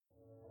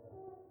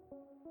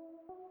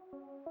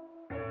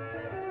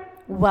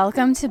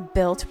Welcome to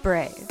Built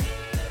Brave.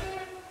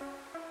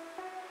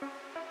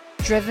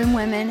 Driven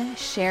women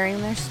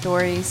sharing their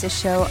stories to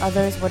show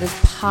others what is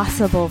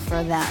possible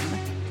for them,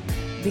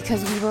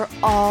 because we were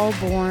all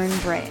born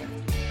brave.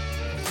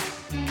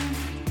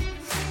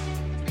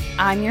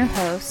 I'm your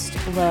host,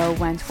 Lo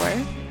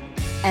Wentworth,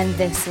 and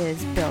this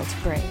is Built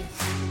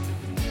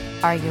Brave.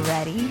 Are you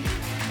ready?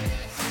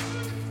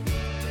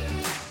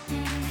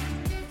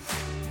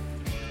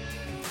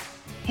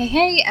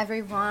 Hey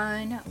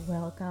everyone,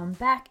 welcome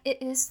back.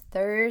 It is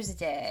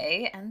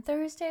Thursday, and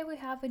Thursday we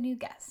have a new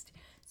guest.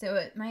 So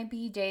it might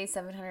be day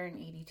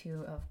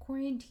 782 of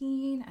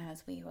quarantine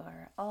as we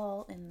are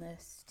all in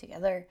this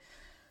together,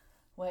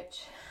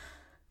 which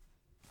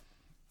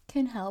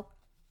can help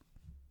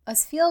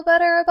us feel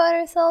better about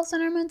ourselves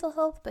and our mental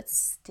health, but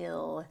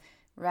still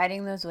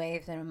riding those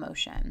waves and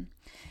emotion.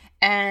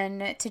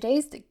 And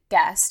today's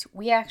guest,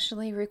 we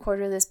actually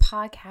recorded this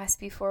podcast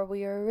before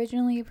we were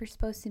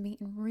supposed to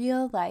meet in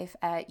real life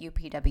at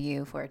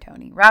UPW for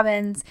Tony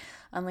Robbins,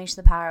 Unleash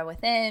the Power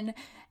Within,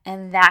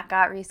 and that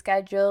got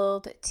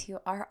rescheduled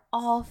to our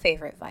all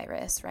favorite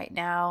virus right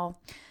now,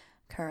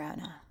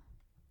 Corona,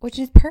 which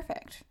is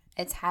perfect.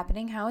 It's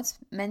happening how it's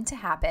meant to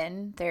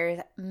happen.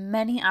 There's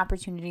many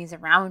opportunities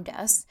around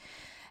us.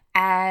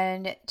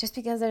 And just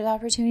because there's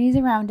opportunities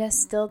around us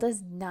still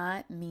does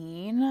not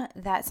mean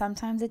that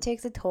sometimes it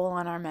takes a toll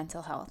on our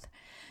mental health.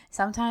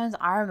 Sometimes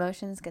our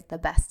emotions get the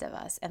best of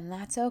us, and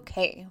that's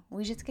okay.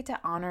 We just get to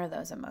honor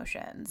those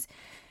emotions.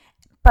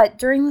 But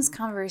during this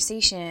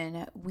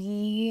conversation,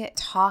 we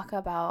talk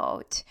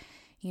about,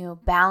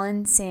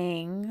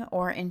 balancing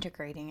or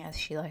integrating, as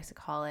she likes to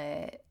call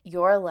it,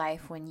 your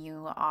life when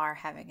you are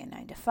having a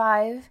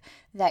 9-to-5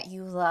 that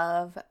you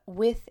love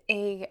with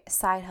a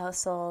side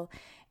hustle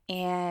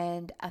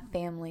and a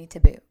family to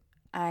boot.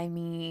 I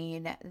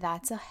mean,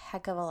 that's a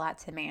heck of a lot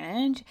to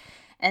manage.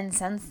 And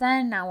since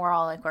then, now we're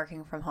all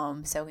working from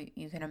home. So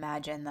you can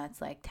imagine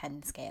that's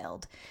 10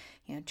 scaled.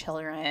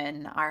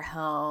 Children are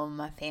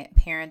home,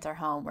 parents are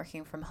home,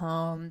 working from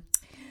home.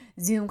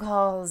 Zoom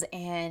calls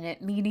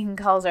and meeting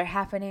calls are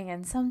happening.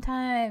 And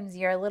sometimes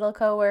your little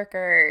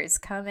coworkers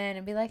come in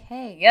and be like,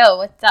 hey, yo,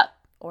 what's up?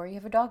 Or you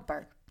have a dog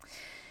bark.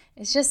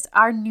 It's just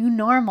our new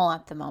normal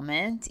at the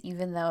moment,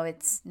 even though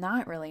it's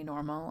not really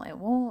normal. It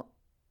won't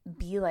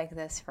be like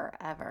this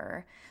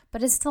forever,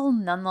 but it's still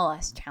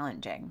nonetheless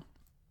challenging.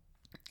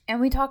 And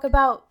we talk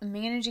about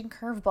managing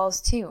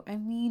curveballs too. I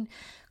mean,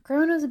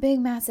 Corona is a big,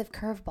 massive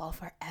curveball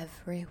for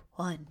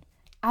everyone.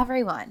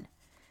 Everyone.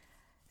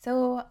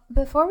 So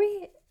before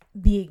we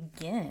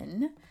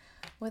begin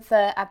with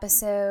the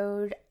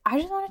episode, I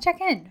just want to check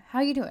in.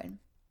 How you doing?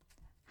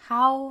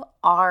 How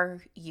are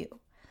you?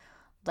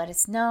 Let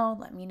us know.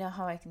 Let me know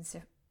how I can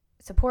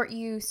support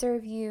you,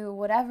 serve you,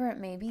 whatever it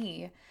may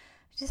be.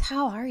 Just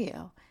how are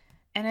you?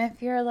 And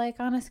if you're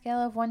on a scale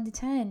of 1 to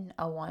 10,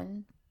 a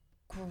 1,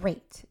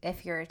 great.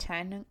 If you're a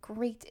 10,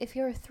 great. If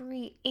you're a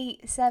 3,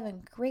 8,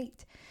 7,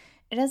 great.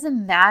 It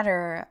doesn't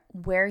matter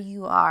where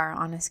you are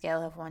on a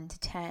scale of 1 to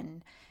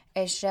 10.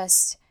 It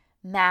just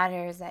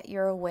matters that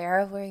you're aware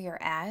of where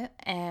you're at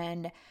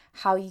and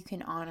how you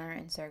can honor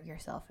and serve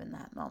yourself in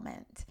that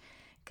moment.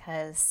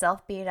 Because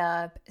self-beat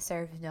up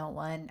serves no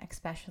one,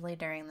 especially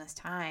during this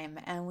time,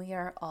 and we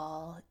are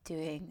all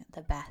doing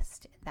the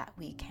best that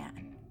we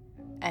can.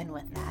 And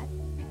with that,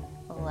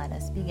 let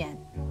us begin.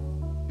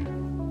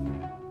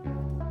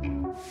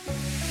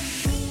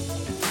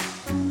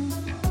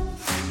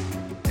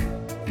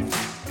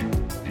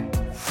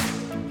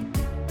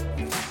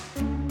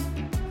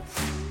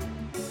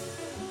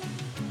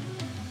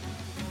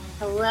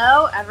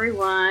 Hello,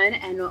 everyone,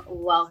 and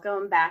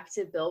welcome back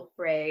to Built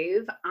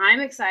Brave. I'm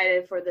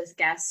excited for this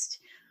guest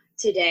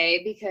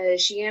today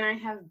because she and I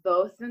have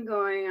both been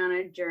going on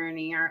a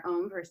journey, our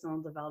own personal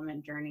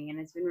development journey, and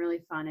it's been really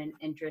fun and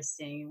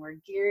interesting. We're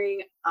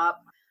gearing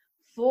up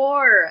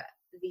for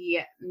the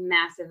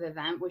massive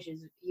event, which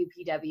is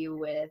UPW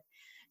with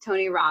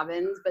Tony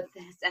Robbins, but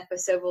this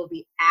episode will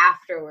be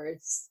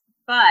afterwards.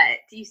 But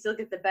you still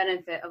get the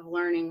benefit of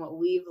learning what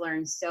we've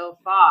learned so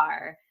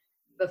far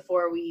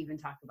before we even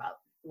talk about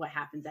what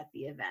happens at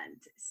the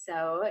event.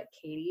 So,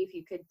 Katie, if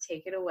you could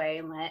take it away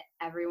and let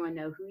everyone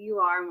know who you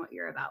are and what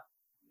you're about.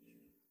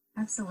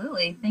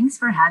 Absolutely. Thanks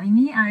for having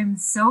me. I'm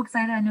so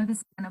excited. I know this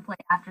is going to play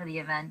after the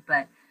event,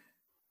 but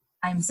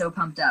I'm so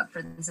pumped up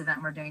for this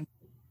event we're doing.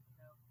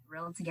 So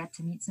thrilled to get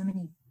to meet so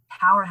many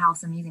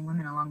powerhouse, amazing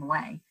women along the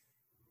way.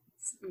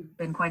 It's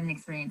been quite an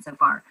experience so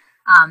far.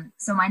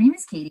 So my name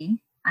is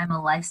Katie. I'm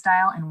a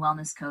lifestyle and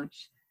wellness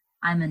coach.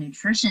 I'm a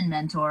nutrition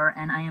mentor,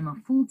 and I am a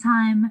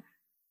full-time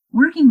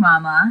working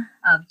mama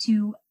of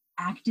 2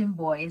 active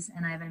boys,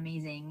 and I have an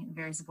amazing,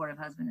 very supportive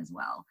husband as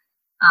well.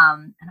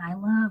 And I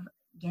love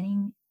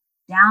getting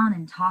down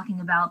and talking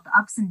about the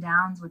ups and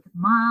downs with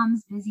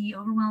moms, busy,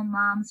 overwhelmed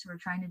moms who are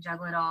trying to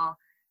juggle it all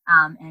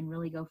and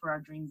really go for our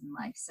dreams in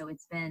life. So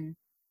it's been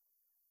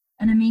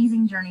an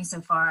amazing journey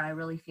so far, and I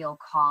really feel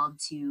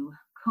called to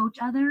coach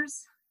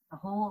others.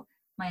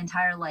 My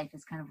entire life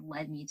has kind of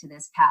led me to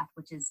this path,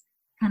 which is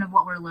kind of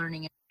what we're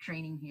learning and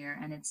training here.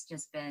 And it's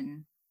just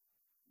been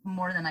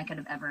more than I could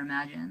have ever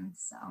imagined.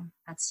 So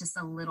that's just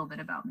a little bit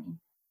about me.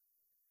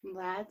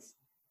 That's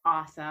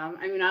awesome.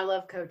 I mean, I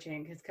love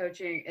coaching because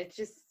coaching, it's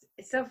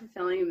so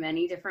fulfilling in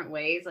many different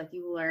ways. Like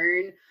you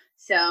learn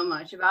so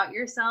much about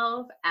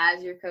yourself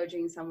as you're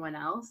coaching someone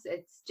else.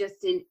 It's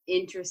just an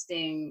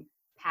interesting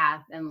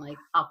path and like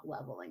up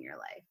level in your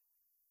life.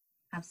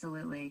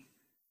 Absolutely.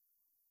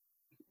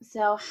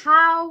 So,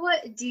 how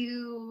do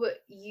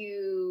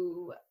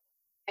you,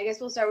 I guess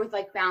we'll start with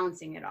like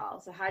balancing it all.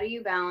 So, how do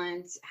you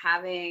balance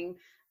having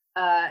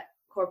a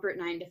corporate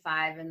 9 to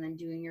 5 and then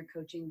doing your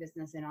coaching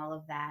business and all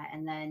of that,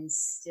 and then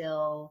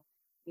still,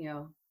 you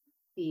know,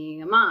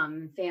 being a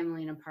mom,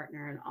 family, and a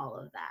partner, and all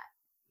of that?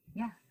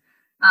 Yeah.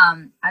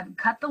 I've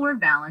cut the word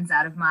balance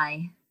out of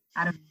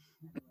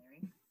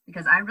vocabulary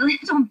because I really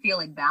don't feel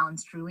like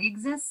balance truly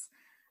exists.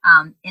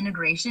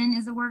 Integration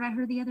is a word I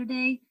heard the other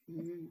day.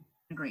 Mm-hmm.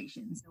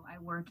 Integration. So I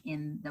work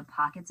in the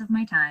pockets of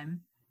my time.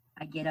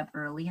 I get up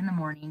early in the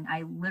morning.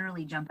 I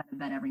literally jump out of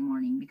bed every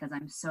morning because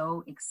I'm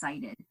so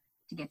excited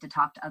to get to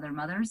talk to other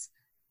mothers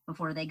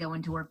before they go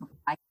into work, before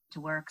I get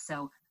to work.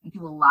 So I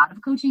do a lot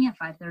of coaching at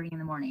 5:30 in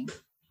the morning.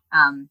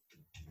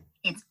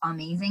 It's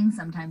amazing.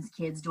 Sometimes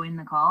kids join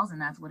the calls, and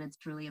that's what it's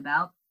truly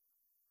about.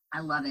 I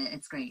love it.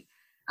 It's great.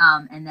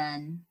 And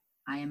then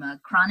I am a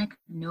chronic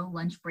no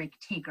lunch break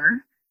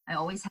taker. I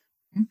always have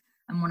been.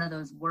 I'm one of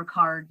those work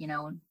hard,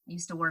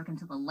 used to work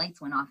until the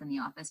lights went off in the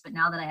office. But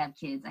now that I have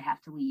kids, I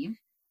have to leave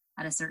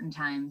at a certain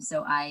time.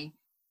 So I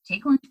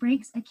take lunch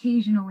breaks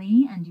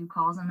occasionally and do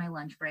calls on my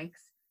lunch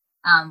breaks.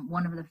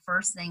 One of the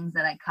first things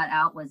that I cut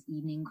out was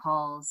evening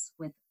calls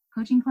with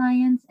coaching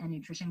clients and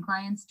nutrition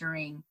clients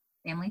during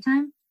family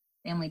time.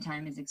 Family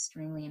time is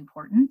extremely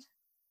important.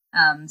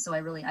 So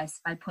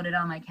I put it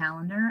on my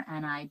calendar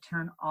and I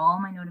turn all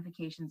my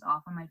notifications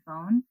off on my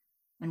phone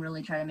and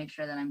really try to make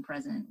sure that I'm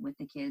present with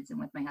the kids and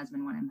with my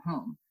husband when I'm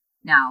home.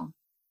 Now,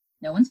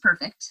 no one's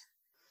perfect,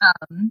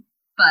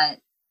 but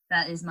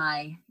that is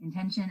my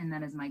intention and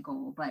that is my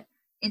goal. But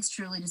it's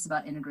truly just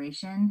about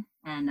integration.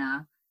 And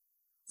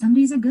some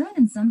days are good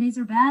and some days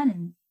are bad,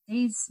 and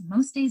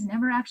most days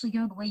never actually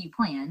go the way you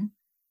plan.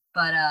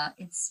 But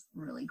it's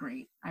really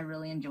great. I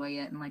really enjoy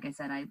it. And like I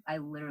said, I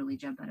literally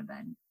jump out of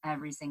bed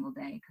every single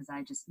day because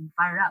I just am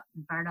fired up.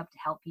 I'm fired up to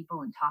help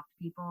people and talk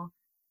to people.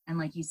 And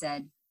like you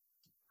said,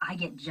 I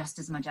get just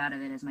as much out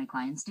of it as my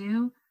clients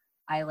do.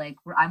 I'm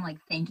like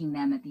thanking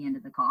them at the end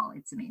of the call.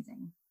 It's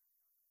amazing.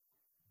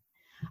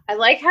 I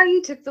like how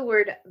you took the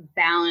word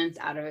balance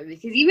out of it,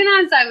 because even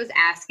as I was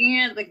asking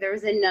it, like there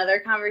was another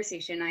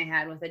conversation I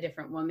had with a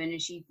different woman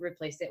and she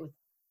replaced it with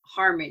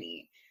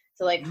harmony.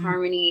 So like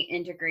harmony,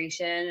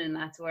 integration, and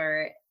that's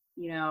where,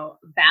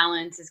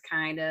 balance is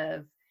kind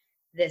of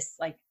this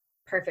like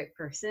perfect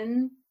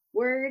person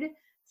word.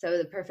 So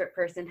the perfect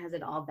person has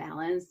it all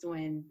balanced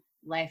when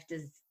life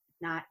does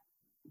not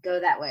go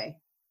that way.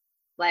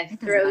 Life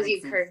throws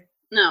you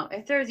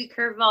it throws you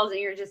curveballs and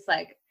you're just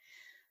like,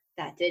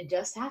 that did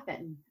just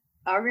happen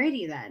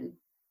already then.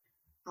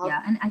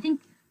 Yeah, and I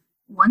think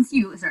once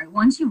you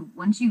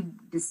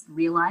just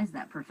realize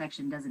that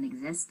perfection doesn't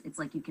exist, it's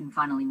like you can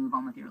finally move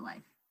on with your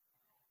life.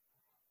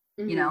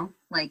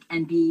 Like,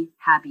 and be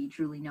happy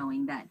truly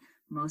knowing that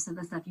most of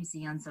the stuff you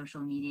see on social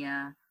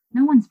media,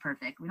 no one's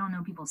perfect. We don't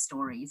know people's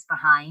stories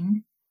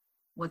behind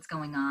what's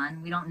going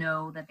on. We don't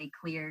know that they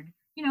cleared,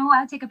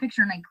 I take a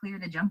picture and I clear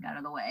the junk out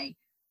of the way.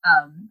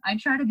 I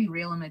try to be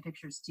real in my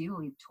pictures too.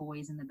 We have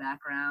toys in the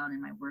background,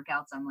 and my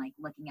workouts, I'm like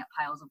looking at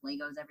piles of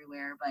Legos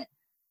everywhere. But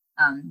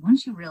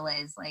once you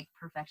realize like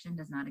perfection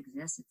does not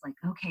exist, it's like,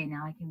 okay,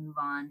 now I can move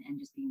on and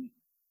just be me.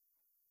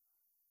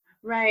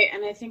 Right.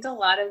 And I think a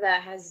lot of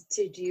that has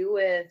to do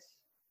with,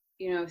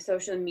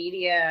 social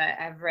media.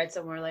 I've read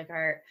somewhere like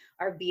our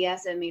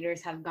BSM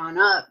meters have gone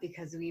up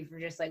because we've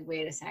just like,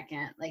 wait a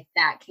second, like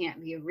that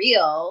can't be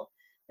real.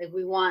 Like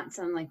we want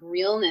some like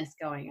realness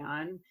going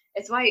on.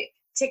 It's why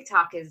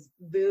TikTok is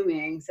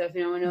booming. So if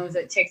no one knows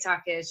what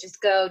TikTok is,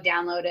 just go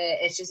download it.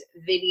 It's just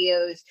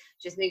videos.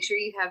 Just make sure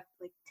you have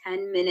like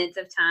 10 minutes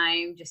of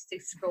time just to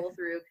scroll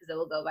through because it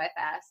will go by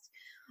fast.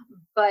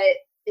 But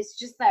it's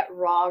just that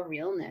raw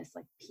realness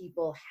like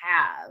people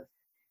have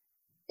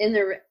in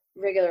their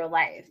regular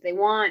life. They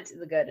want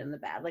the good and the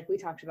bad, like we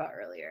talked about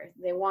earlier.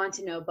 They want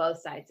to know both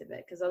sides of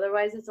it because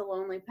otherwise it's a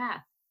lonely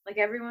path. Like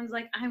everyone's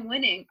like, I'm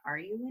winning. Are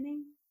you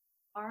winning?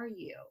 Are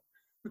you?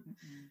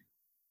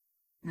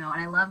 No,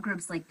 and I love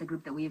groups like the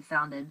group that we've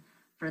founded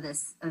for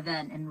this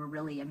event. And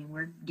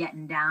we're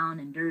getting down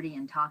and dirty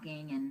and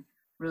talking and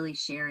really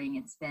sharing.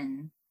 It's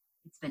been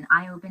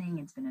eye-opening.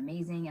 It's been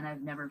amazing. And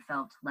I've never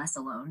felt less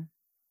alone.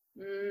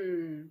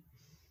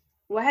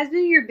 What has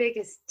been your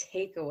biggest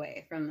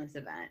takeaway from this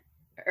event,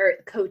 or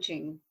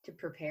coaching to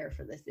prepare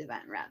for this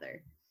event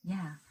rather?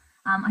 Yeah.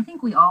 I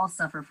think we all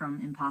suffer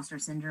from imposter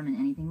syndrome in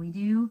anything we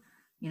do.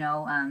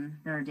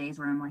 There are days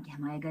where I'm like,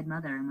 am I a good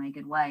mother? Am I a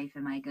good wife?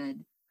 Am I a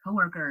good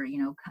coworker?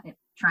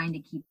 Trying to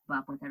keep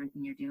up with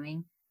everything you're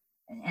doing.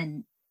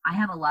 And I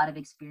have a lot of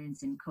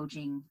experience in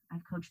coaching.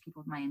 I've coached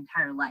people my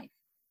entire life.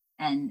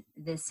 And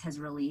this has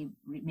really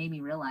made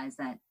me realize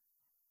that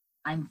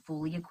I'm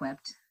fully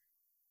equipped.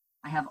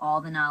 I have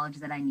all the knowledge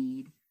that I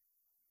need.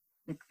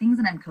 The things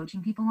that I'm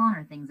coaching people on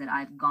are things that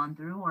I've gone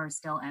through or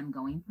still am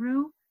going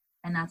through.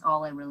 And that's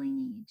all I really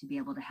need to be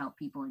able to help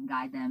people and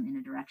guide them in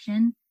a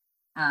direction.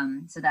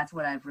 So that's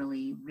what I've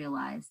really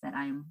realized, that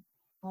I'm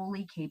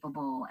fully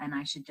capable and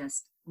I should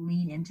just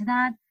lean into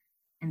that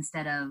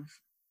instead of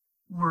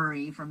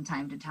worry from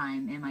time to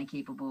time. Am I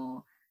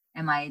capable?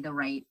 Am I the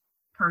right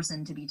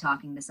person to be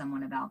talking to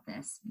someone about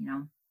this?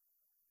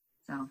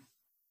 So.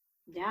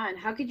 Yeah. And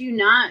how could you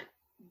not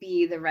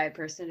be the right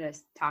person to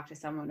talk to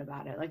someone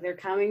about it? Like they're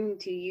coming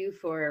to you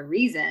for a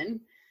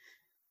reason.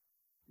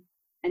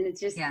 And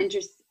it's just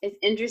it's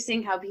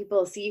interesting how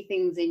people see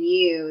things in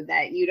you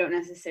that you don't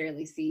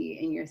necessarily see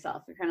in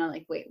yourself. You're kind of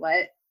like, wait,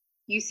 what?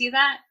 You see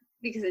that?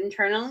 Because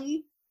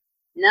internally,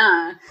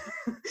 nah.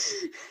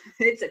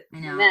 It's a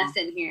mess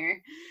in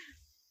here.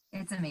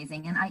 It's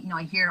amazing. And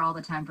I hear all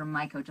the time from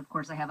my coach. Of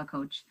course, I have a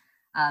coach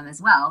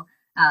as well.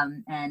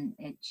 And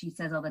she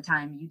says all the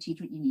time, you teach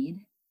what you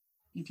need.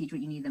 You teach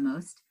what you need the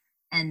most.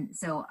 And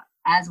so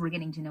as we're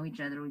getting to know each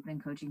other, we've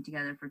been coaching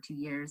together for 2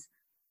 years.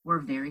 We're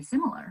very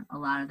similar. A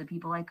lot of the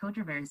people I coach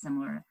are very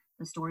similar.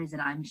 The stories that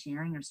I'm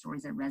sharing are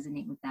stories that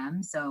resonate with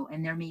them. So,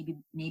 and they're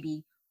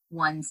maybe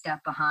one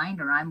step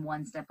behind, or I'm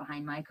one step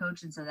behind my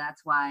coach. And so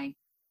that's why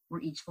we're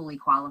each fully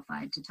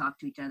qualified to talk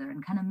to each other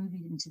and kind of move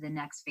into the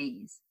next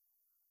phase.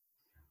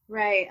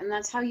 Right. And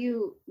that's how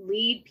you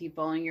lead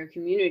people in your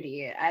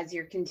community as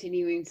you're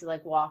continuing to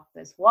like walk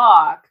this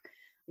walk.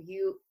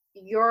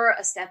 You're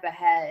a step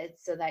ahead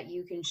so that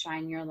you can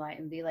shine your light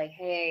and be like,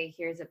 hey,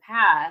 here's a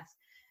path.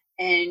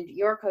 And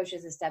your coach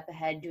is a step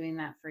ahead doing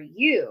that for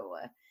you.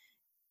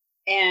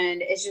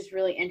 And it's just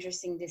really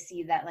interesting to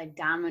see that like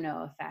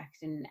domino effect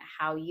and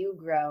how you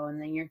grow and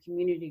then your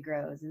community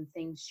grows and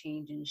things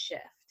change and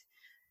shift.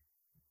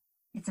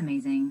 It's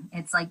amazing.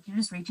 It's like you're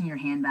just reaching your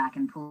hand back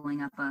and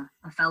pulling up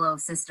a fellow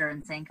sister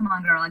and saying, come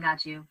on, girl, I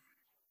got you.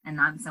 And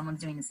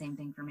someone's doing the same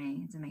thing for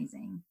me. It's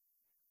amazing.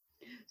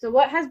 So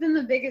what has been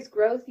the biggest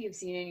growth you've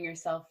seen in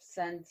yourself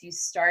since you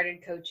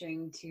started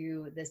coaching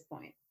to this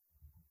point?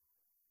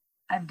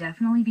 I've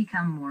definitely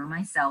become more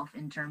myself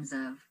in terms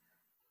of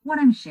what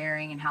I'm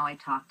sharing and how I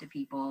talk to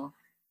people.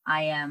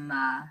 I am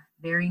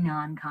very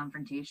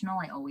non-confrontational.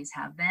 I always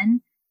have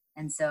been.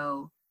 And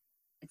so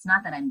it's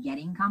not that I'm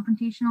getting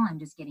confrontational. I'm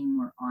just getting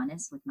more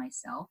honest with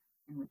myself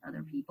and with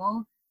other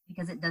people,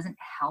 because it doesn't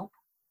help.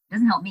 It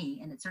doesn't help me.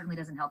 And it certainly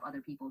doesn't help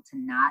other people to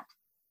not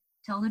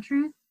tell the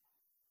truth.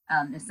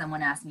 If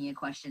someone asks me a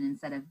question,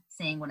 instead of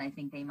saying what I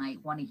think they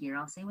might want to hear,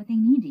 I'll say what they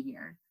need to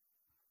hear.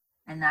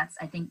 And that's,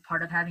 I think,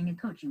 part of having a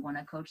coach. You want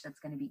a coach that's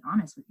going to be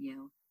honest with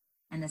you.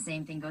 And the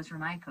same thing goes for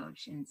my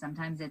coach. And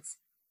sometimes it's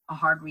a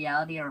hard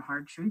reality or a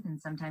hard truth. And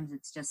sometimes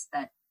it's just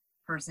that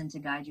person to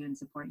guide you and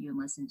support you and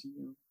listen to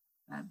you.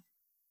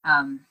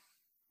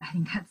 I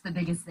think that's the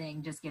biggest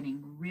thing, just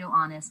getting real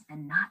honest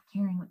and not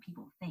caring what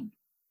people think.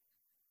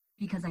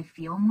 Because I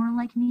feel more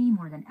like me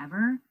more than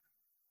ever.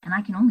 And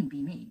I can only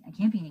be me. I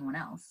can't be anyone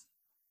else.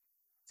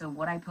 So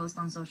what I post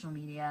on social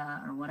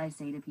media or what I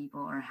say to people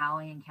or how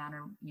I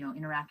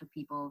interact with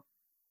people,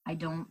 I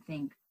don't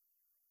think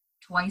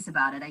twice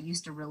about it. I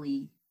used to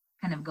really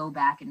kind of go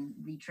back and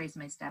retrace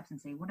my steps and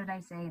say, what did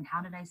I say and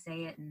how did I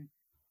say it? And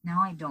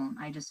now I don't.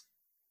 I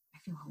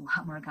feel a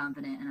lot more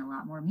confident and a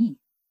lot more me.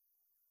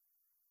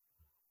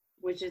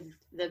 Which is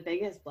the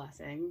biggest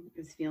blessing,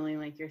 is feeling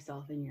like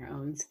yourself in your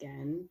own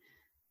skin.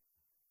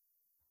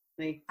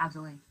 Like,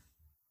 absolutely.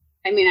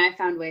 I mean, I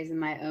found ways in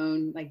my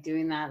own, like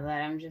doing that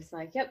I'm just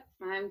like, yep,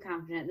 I'm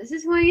confident. This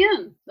is who I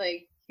am.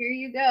 Like, here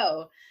you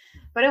go.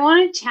 But I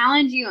want to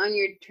challenge you on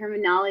your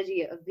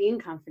terminology of being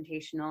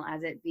confrontational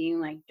as it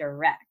being like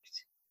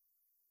direct.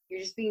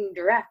 You're just being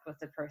direct with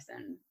the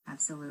person.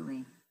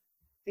 Absolutely.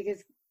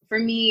 Because for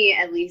me,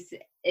 at least,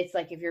 it's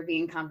like if you're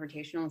being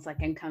confrontational, it's like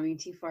I'm coming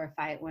to you for a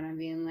fight, when I'm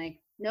being like,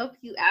 nope,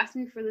 you asked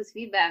me for this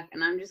feedback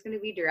and I'm just going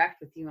to be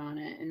direct with you on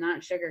it and not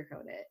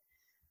sugarcoat it.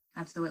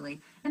 Absolutely.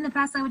 In the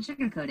past, I would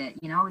sugarcoat it.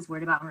 I was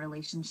worried about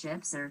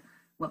relationships or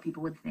what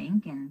people would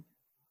think. And,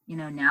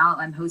 now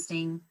I'm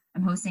hosting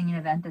an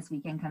event this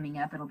weekend coming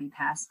up. It'll be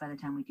past by the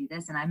time we do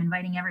this. And I'm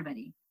inviting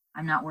everybody.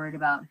 I'm not worried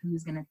about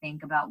who's going to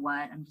think about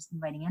what. I'm just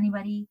inviting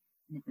anybody.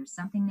 And if there's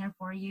something there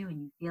for you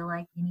and you feel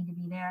like you need to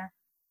be there,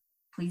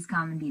 please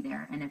come and be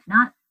there. And if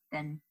not,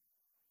 then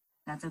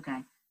that's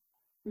okay.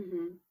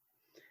 Mm-hmm.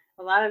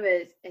 A lot of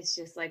it, it's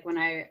just like when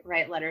I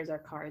write letters or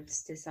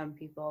cards to some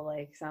people,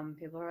 like some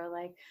people are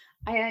like,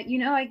 I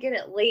get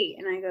it late.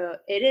 And I go,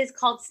 it is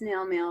called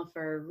snail mail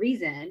for a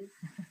reason.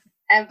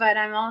 But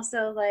I'm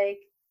also like,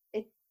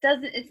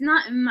 it's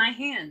not in my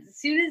hands. As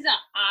soon as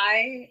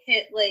I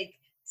hit like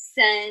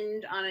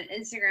send on an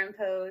Instagram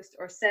post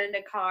or send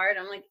a card,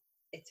 I'm like,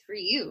 it's for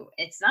you.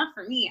 It's not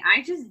for me.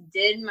 I just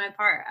did my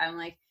part. I'm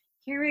like,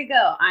 here we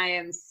go. I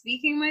am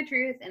speaking my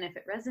truth. And if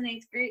it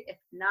resonates, great. If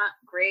not,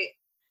 great.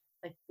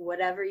 Like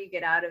whatever you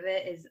get out of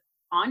it is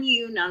on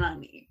you, not on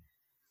me.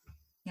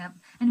 Yep.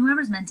 And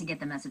whoever's meant to get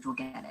the message will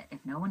get it. If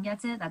no one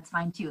gets it, that's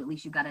fine too. At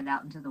least you got it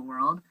out into the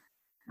world.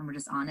 and we're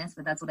just honest.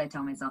 But that's what I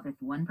tell myself. If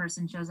one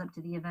person shows up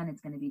to the event,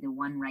 it's going to be the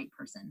one right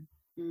person.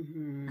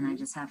 And I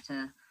just have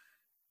to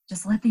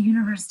just let the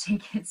universe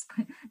take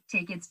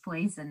its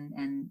place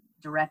and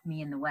direct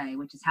me in the way,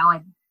 which is how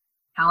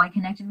I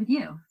connected with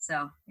you.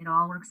 So it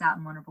all works out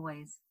in wonderful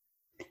ways.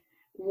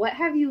 What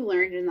have you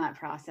learned in that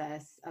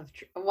process of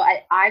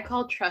what I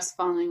call trust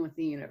falling with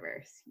the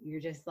universe? You're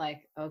just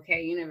like,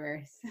 okay,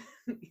 universe,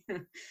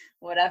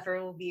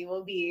 whatever will be,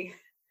 will be.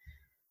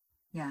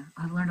 Yeah,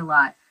 I've learned a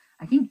lot.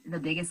 I think the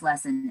biggest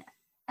lesson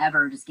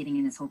ever just getting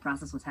in this whole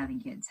process was having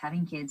kids.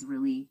 Having kids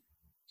really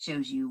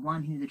shows you,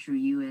 one, who the true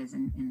you is,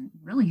 and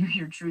really who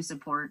your true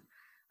support,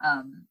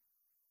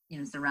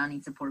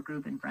 surrounding support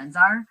group and friends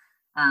are.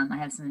 I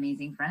have some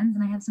amazing friends,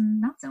 and I have some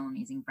not so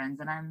amazing friends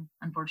that I'm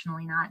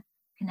unfortunately not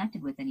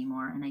connected with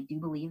anymore. And I do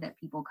believe that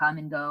people come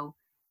and go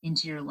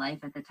into your life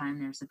at the time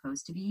they're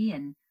supposed to be,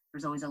 and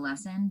there's always a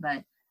lesson,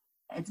 but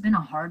it's been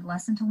a hard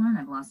lesson to learn.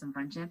 I've lost some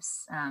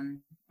friendships. And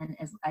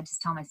as I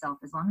just tell myself,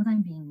 as long as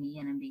I'm being me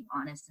and I'm being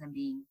honest and I'm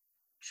being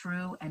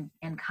true and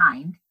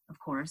kind, of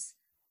course,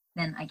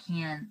 then I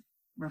can't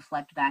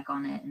reflect back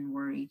on it and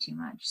worry too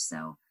much.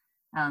 So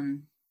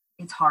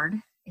it's hard.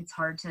 It's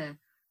hard to,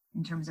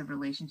 in terms of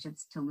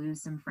relationships, to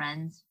lose some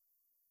friends,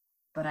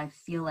 but I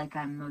feel like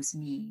I'm most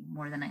me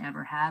more than I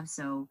ever have.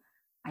 So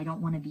I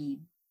don't want to be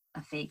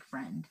a fake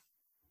friend,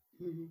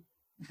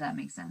 if that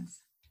makes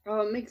sense.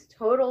 Oh, it makes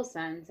total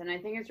sense. And I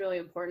think it's really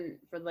important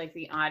for like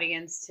the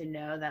audience to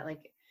know that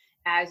like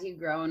as you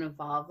grow and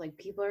evolve, like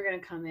people are going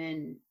to come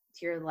in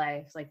to your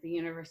life, like the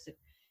universe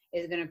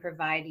is going to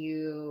provide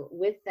you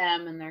with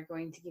them, and they're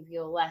going to give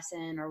you a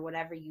lesson or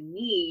whatever you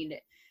need.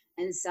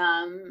 And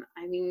some,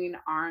 I mean,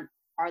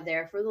 are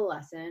there for the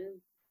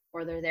lesson,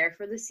 or they're there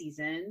for the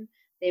season.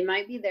 They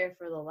might be there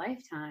for the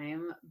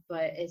lifetime,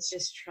 but it's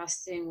just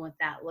trusting what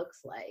that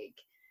looks like.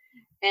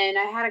 And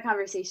I had a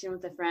conversation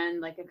with a friend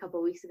like a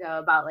couple weeks ago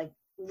about like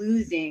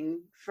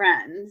losing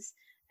friends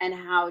and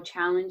how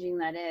challenging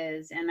that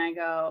is. And I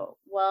go,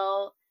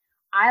 well,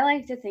 I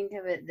like to think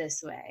of it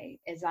this way,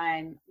 is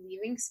I'm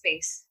leaving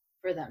space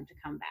for them to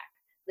come back.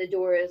 The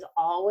door is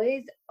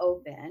always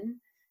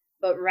open,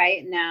 but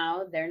right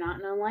now they're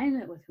not in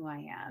alignment with who I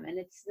am. And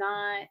it's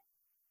not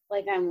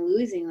like I'm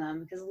losing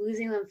them, because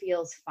losing them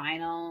feels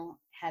final,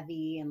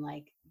 heavy, and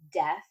like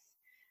death,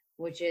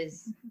 which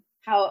is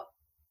how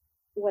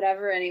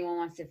whatever anyone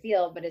wants to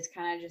feel. But it's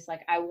kind of just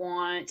like I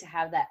want to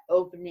have that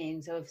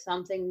opening, so if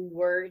something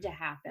were to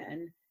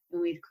happen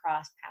and we'd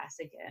cross paths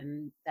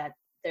again, that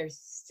there's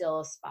still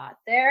a spot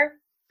there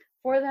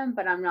for them,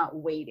 but I'm not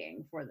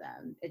waiting for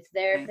them. It's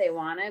there if they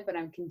want it, but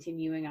I'm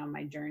continuing on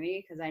my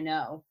journey because I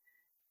know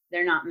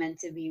they're not meant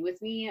to be with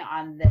me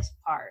on this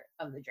part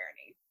of the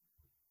journey.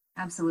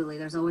 Absolutely.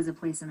 There's always a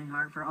place in my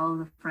heart for all of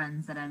the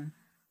friends that I'm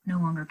no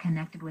longer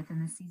connected with in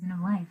this season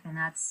of life.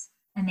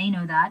 And they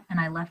know that, and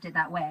I left it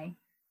that way.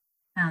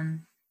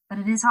 But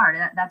it is hard.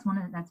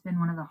 That's been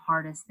one of the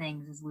hardest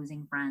things, is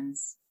losing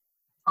friends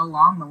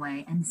along the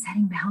way and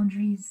setting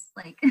boundaries.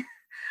 Like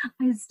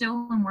I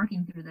still am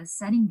working through this,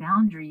 setting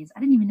boundaries. I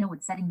didn't even know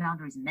what setting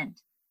boundaries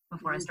meant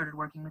before I started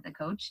working with a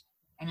coach.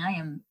 And I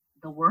am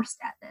the worst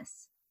at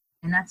this.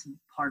 And that's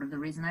part of the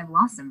reason I've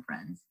lost some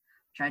friends.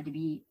 Tried to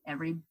be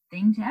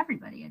everything to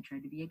everybody. I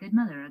tried to be a good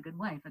mother, a good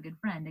wife, a good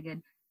friend,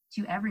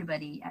 to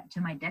everybody,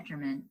 to my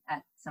detriment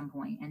at some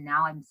point. And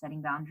now I'm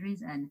setting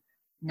boundaries and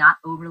not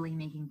overly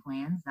making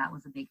plans. That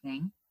was a big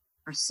thing.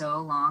 For so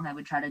long, I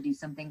would try to do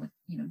something with,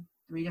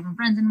 3 different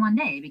friends in one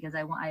day because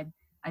I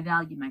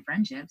valued my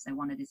friendships. I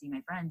wanted to see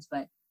my friends,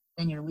 but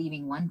then you're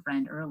leaving one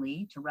friend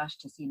early to rush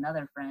to see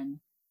another friend.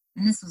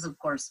 And this was, of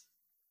course,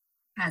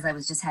 as I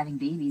was just having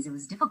babies, it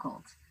was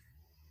difficult.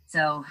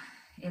 So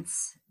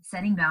it's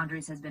setting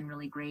boundaries has been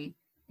really great.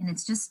 And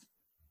it's just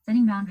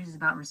setting boundaries is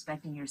about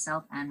respecting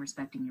yourself and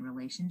respecting your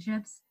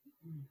relationships.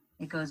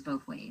 It goes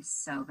both ways.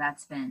 So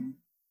that's been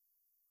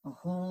a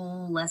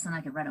whole lesson.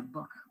 I could write a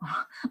book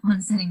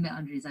on setting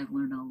boundaries. I've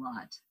learned a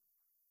lot.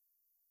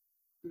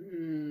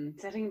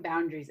 Setting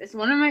boundaries. It's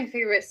one of my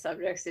favorite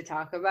subjects to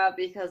talk about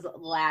because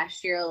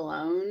last year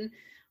alone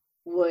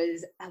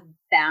was a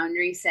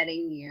boundary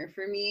setting year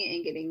for me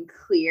and getting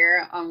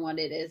clear on what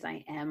it is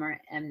I am or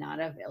am not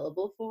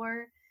available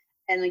for.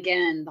 And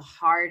again, the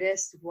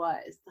hardest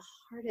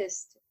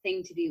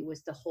thing to do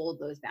was to hold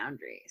those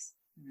boundaries.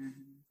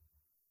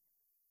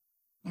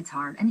 It's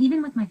hard. And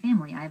even with my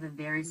family, I have a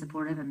very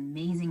supportive,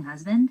 amazing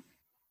husband.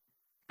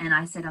 And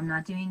I said, I'm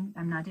not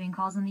doing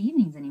calls in the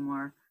evenings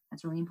anymore.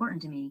 That's really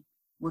important to me.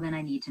 Well, then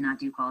I need to not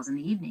do calls in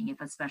the evening.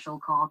 If a special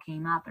call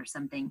came up or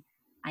something,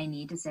 I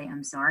need to say,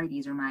 I'm sorry,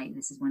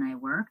 this is when I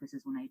work. This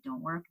is when I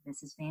don't work.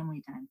 This is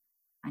family time.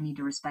 I need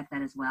to respect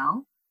that as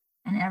well.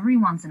 And every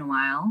once in a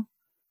while,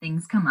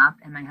 things come up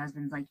and my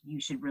husband's like, you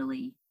should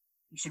really,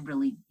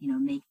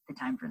 make the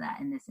time for that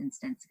in this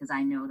instance, because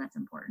I know that's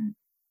important.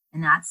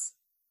 And that's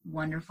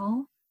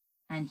wonderful.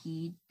 And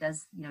he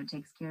does,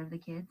 takes care of the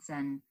kids,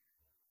 and,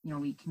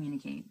 we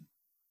communicate.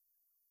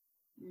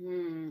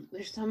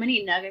 There's so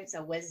many nuggets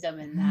of wisdom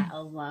in that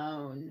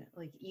alone.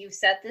 Like, you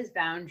set this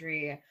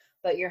boundary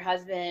but your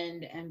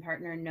husband and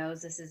partner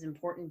knows this is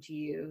important to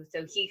you.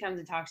 So he comes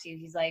and talks to you.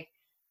 He's like,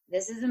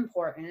 this is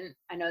important.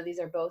 I know these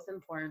are both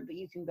important, but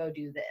you can go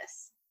do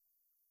this.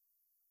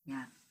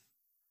 Yeah.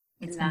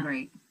 It's been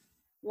great.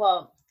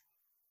 Well,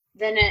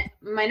 then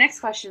my next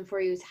question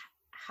for you is,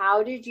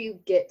 how did you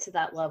get to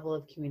that level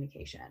of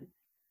communication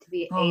to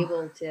be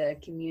able to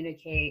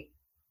communicate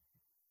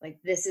like,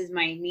 this is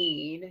my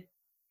need,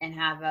 and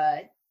have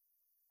a,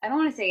 I don't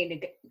want to say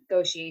a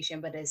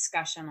negotiation, but a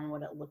discussion on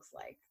what it looks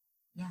like?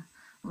 Yeah.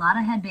 A lot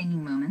of head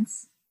banging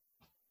moments.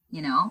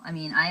 You know, I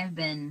mean, I've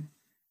been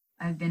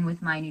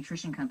with my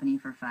nutrition company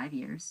for 5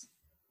 years,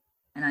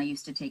 and I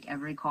used to take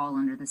every call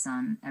under the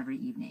sun every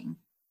evening.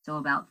 So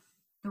about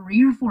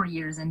 3 or 4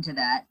 years into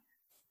that,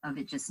 of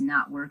it just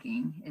not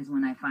working, is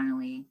when I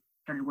finally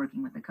started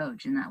working with a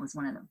coach. And that was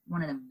one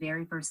of the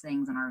very first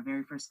things on our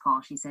very first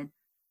call. She said,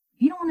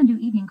 if you don't want to do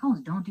evening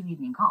calls, don't do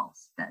evening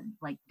calls. That,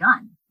 like,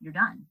 done. You're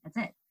done. That's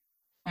it.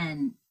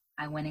 And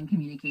I went and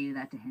communicated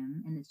that to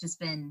him. And it's just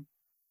been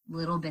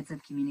little bits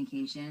of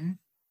communication.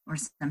 Or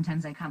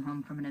sometimes I come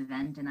home from an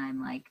event and I'm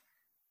like,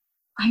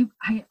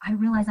 I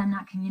realize I'm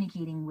not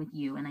communicating with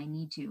you, and I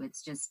need to.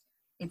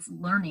 It's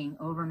learning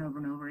over and over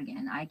and over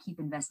again. I keep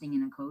investing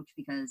in a coach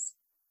because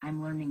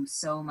I'm learning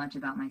so much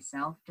about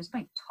myself just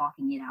by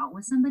talking it out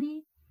with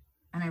somebody.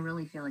 And I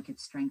really feel like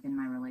it's strengthened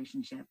my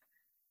relationship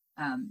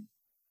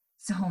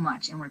so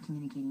much. And we're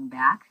communicating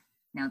back.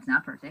 Now, it's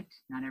not perfect,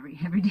 not every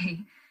day.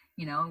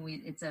 You know,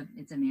 it's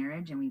a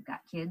marriage, and we've got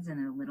kids, and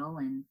they're little,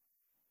 and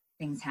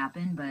things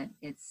happen, but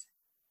it's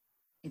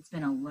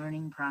been a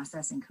learning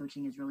process, and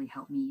coaching has really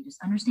helped me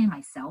just understand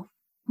myself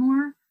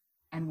more.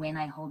 And when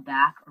I hold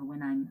back, or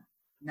when I'm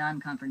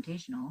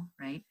non-confrontational,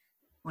 right?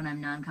 When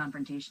I'm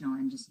non-confrontational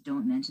and just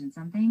don't mention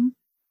something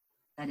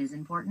that is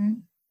important,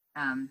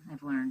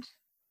 I've learned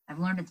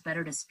it's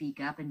better to speak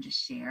up and just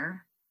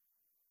share,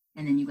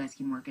 and then you guys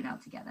can work it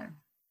out together.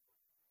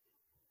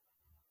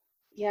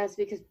 Yes,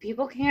 because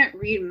people can't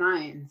read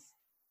minds.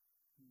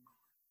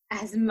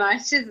 As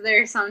much as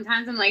they're,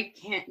 sometimes I'm like,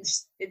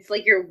 it's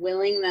like you're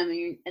willing them,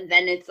 and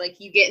then it's like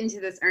you get into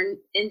this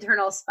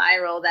internal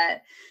spiral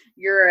that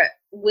you're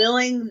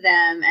willing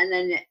them, and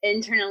then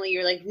internally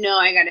you're like, no,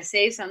 I gotta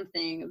say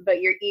something,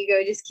 but your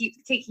ego just keeps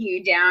taking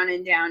you down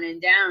and down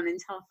and down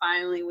until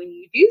finally when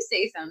you do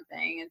say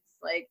something, it's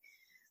like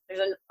there's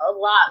a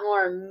lot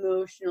more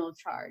emotional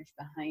charge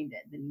behind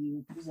it than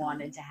you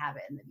wanted to have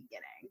it in the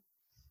beginning.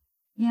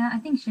 Yeah, I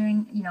think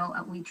sharing, you know,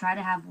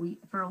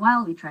 for a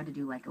while we tried to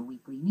do like a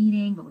weekly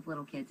meeting, but with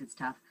little kids, it's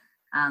tough.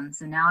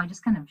 So now I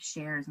just kind of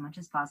share as much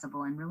as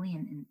possible, and really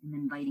in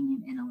inviting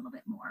him in a little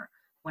bit more.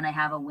 When I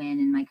have a win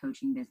in my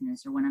coaching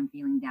business, or when I'm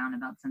feeling down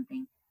about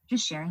something,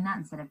 just sharing that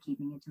instead of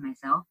keeping it to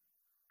myself.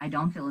 I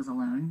don't feel as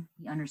alone.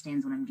 He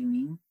understands what I'm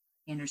doing.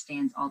 He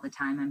understands all the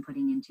time I'm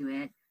putting into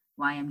it,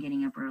 why I'm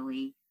getting up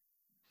early,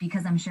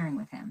 because I'm sharing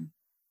with him.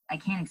 I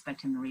can't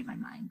expect him to read my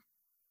mind.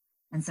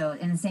 And so,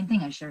 and the same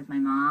thing, I share with my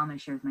mom, I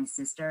share with my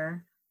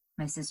sister.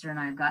 My sister and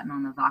I have gotten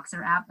on the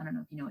Voxer app. I don't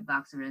know if you know what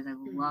Voxer is. I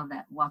love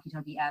that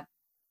walkie-talkie app.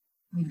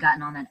 We've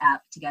gotten on that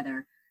app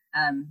together.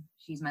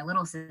 She's my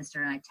little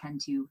sister, and I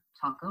tend to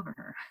talk over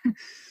her.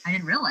 I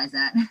didn't realize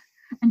that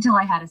until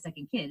I had a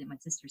second kid. And my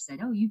sister said,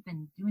 oh, you've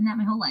been doing that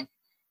my whole life.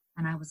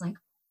 And I was like,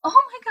 oh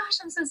my gosh,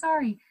 I'm so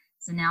sorry.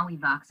 So now we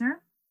Voxer.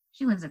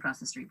 She lives across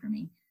the street from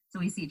me, so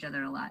we see each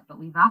other a lot. But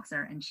we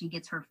Voxer, and she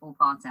gets her full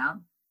thoughts out,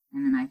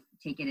 and then I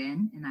take it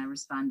in and I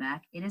respond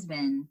back. It has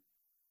been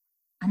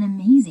an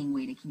amazing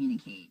way to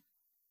communicate,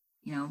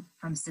 you know,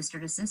 from sister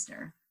to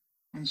sister.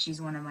 And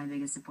she's one of my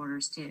biggest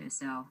supporters too.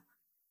 So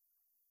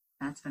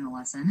that's been a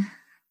lesson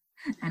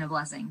and a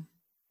blessing.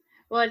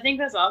 Well, I think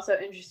that's also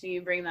interesting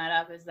you bring that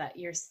up, is that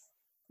you're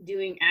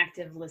doing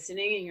active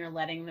listening and you're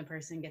letting the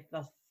person get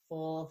the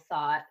full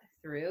thought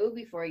through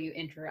before you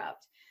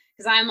interrupt.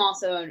 Because I'm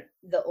also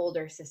the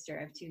older sister.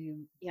 I have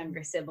 2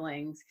 younger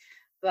siblings.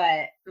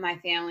 But my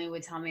family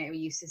would tell me I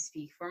used to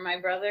speak for my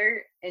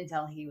brother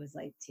until he was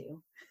like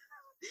 2.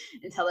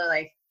 Until they're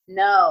like,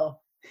 no,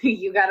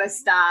 you got to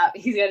stop.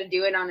 He's got to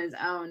do it on his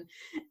own.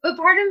 But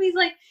part of me's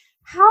like,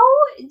 how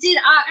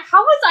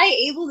was I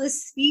able to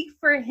speak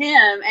for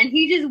him? And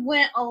he just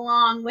went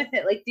along with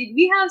it. Like, did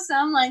we have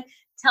some like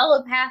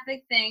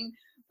telepathic thing?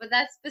 But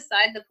that's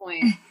beside the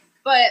point.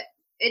 But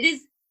it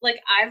is like,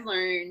 I've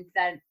learned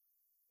that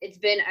it's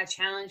been a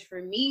challenge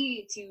for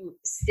me to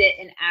sit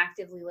and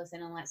actively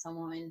listen and let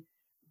someone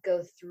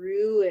go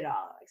through it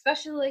all,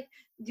 especially like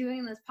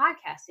doing this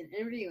podcast and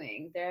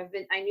interviewing.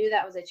 I knew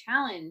that was a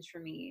challenge for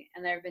me.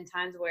 And there have been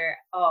times where,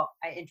 oh,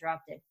 I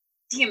interrupted,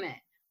 damn it.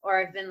 Or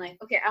I've been like,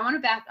 okay, I want to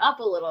back up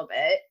a little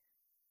bit.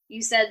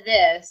 You said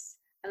this,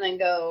 and then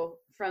go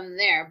from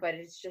there. But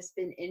it's just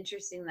been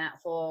interesting, that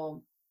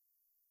whole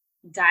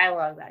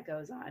dialogue that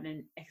goes on,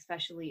 and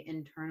especially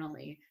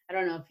internally. I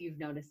don't know if you've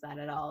noticed that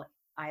at all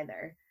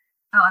either.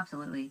 Oh,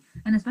 absolutely.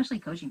 And especially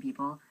coaching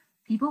people.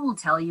 People will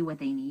tell you what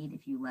they need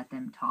if you let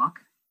them talk.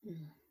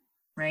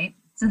 Right?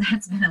 So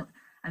that's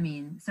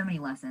been so many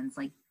lessons.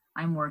 Like,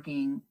 I'm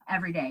working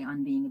every day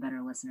on being a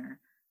better listener.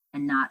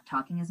 and not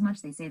talking as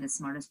much. They say the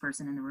smartest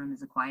person in the room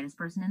is the quietest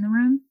person in the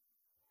room.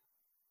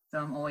 So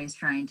I'm always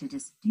trying to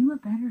just do a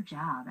better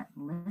job at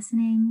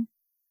listening,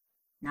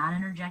 not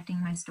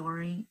interjecting my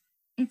story.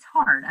 It's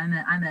hard. I'm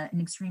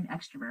an extreme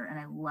extrovert and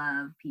I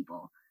love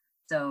people.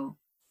 So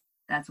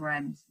that's where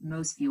I'm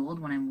most fueled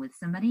when I'm with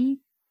somebody.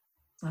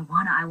 So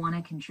I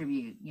wanna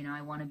contribute,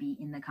 I want to be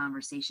in the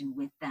conversation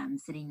with them,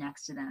 sitting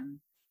next to them.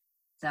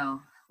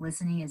 So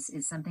listening is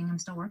something I'm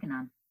still working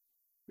on.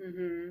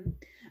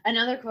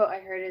 Another quote I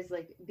heard is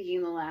like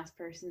being the last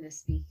person to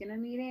speak in a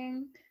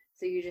meeting.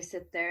 So you just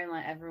sit there and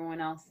let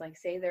everyone else like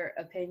say their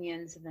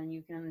opinions, and then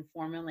you can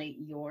formulate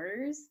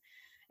yours.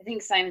 I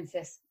think Simon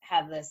Sisk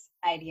had this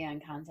idea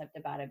and concept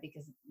about it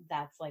because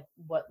that's like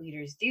what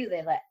leaders do.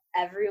 They let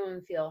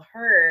everyone feel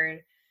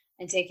heard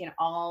and take in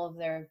all of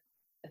their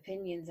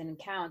opinions and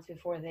accounts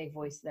before they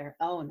voice their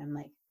own. I'm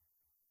like,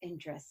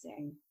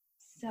 interesting.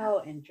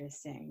 So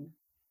interesting.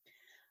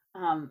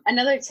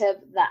 Another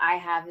tip that I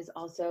have is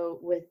also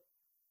with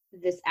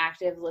this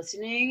active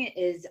listening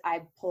is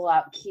I pull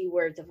out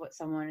keywords of what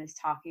someone is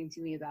talking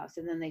to me about,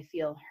 so then they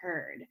feel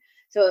heard.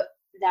 So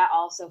that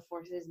also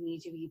forces me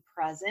to be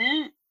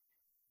present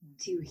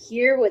to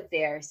hear what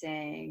they're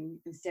saying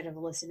instead of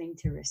listening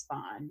to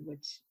respond,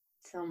 which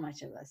so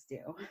much of us do.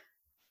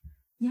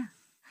 Yeah.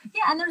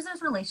 And there's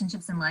those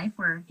relationships in life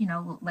where,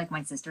 like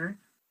my sister,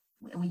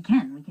 we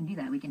can do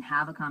that. We can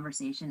have a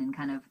conversation and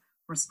kind of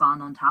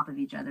respond on top of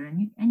each other,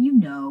 and you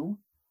know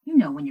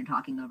when you're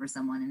talking over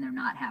someone and they're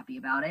not happy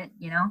about it,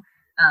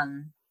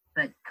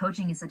 but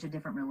coaching is such a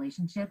different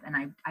relationship, and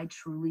I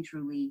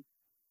truly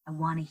I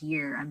want to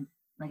hear.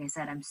 Like I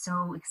said, I'm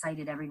so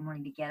excited every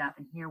morning to get up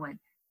and hear what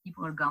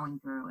people are going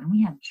through, and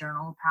we have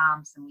journal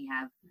prompts, and we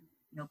have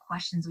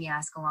questions we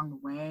ask along the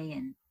way,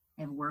 and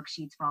I have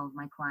worksheets for all of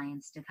my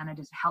clients to kind of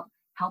just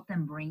help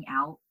them bring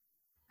out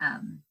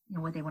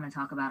what they want to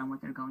talk about and what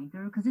they're going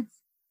through, because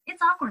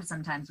it's awkward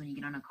sometimes when you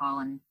get on a call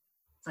and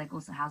it's like, well,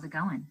 so how's it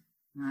going?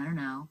 I don't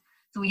know.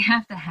 So we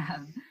have to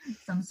have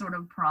some sort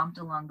of prompt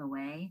along the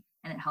way,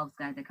 and it helps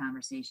guide the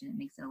conversation. It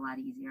makes it a lot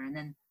easier. And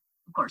then,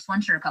 of course,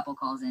 once you're a couple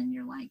calls in,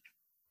 you're like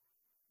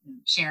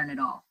sharing it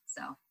all.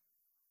 So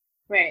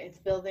right, it's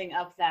building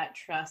up that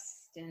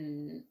trust,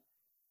 and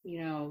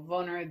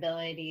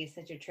vulnerability is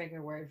such a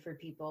trigger word for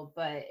people,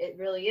 but it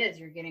really is.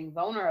 You're getting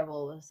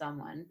vulnerable with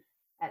someone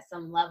at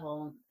some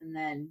level, and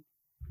then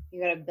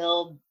you got to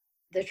build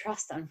the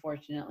trust.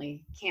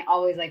 Unfortunately, can't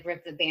always like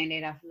rip the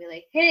Band-Aid off and be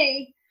like,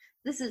 hey,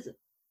 this is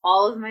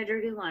all of my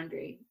dirty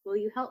laundry, will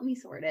you help me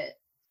sort it?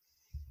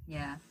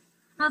 Yeah,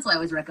 that's why I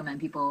always recommend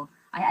people.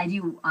 I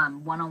do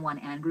one-on-one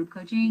and group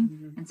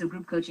coaching, and so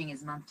group coaching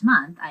is month to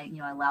month. I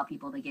allow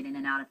people to get in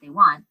and out if they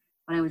want,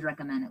 but I always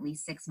recommend at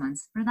least 6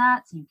 months for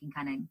that, so you can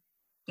kind of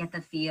get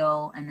the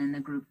feel, and then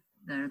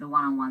the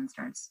one-on-one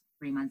starts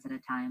 3 months at a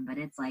time. But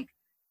it's like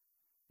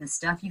the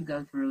stuff you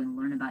go through and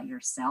learn about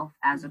yourself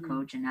as a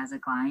coach and as a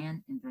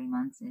client in 3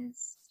 months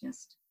is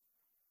just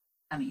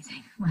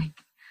amazing, like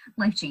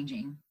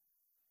life-changing.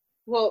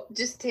 Well,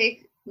 just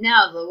take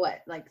now the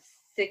what, like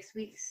 6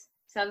 weeks,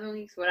 7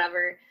 weeks,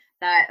 whatever,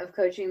 that of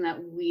coaching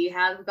that we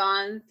have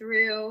gone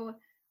through,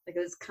 like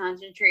it's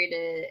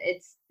concentrated,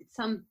 it's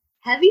some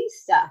heavy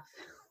stuff.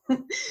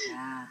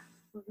 Yeah.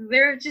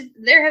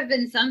 There have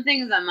been some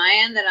things on my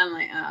end that I'm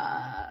like,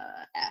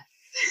 F.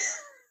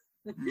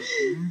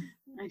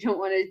 I don't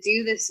want to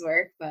do this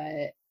work,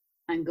 but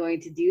I'm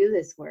going to do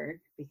this work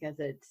because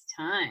it's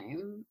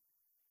time.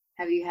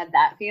 Have you had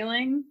that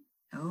feeling?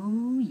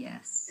 Oh,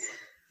 yes.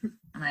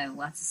 And I have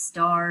lots of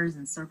stars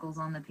and circles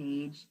on the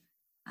page.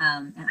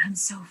 And I'm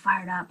so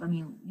fired up. I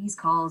mean, these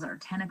calls are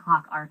 10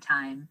 o'clock our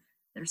time.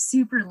 They're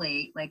super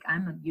late. Like,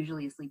 I'm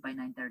usually asleep by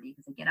 9:30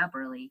 because I get up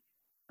early.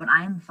 But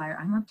I am fired.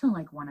 I'm up till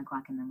like 1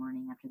 o'clock in the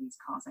morning after these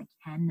calls. I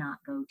cannot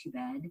go to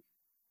bed.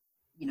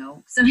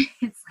 So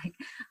it's like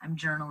I'm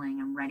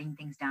journaling, I'm writing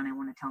things down I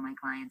want to tell my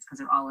clients because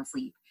they're all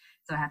asleep.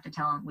 So I have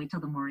to wait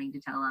till the morning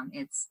to tell them.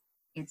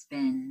 It's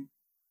been,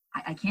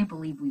 I can't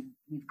believe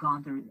we've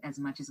gone through as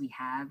much as we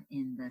have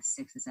in the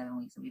 6 to 7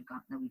 weeks that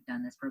we've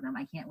done this program.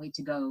 I can't wait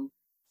to go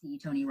see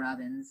Tony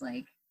Robbins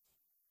like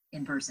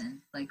in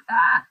person. Like,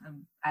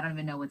 I don't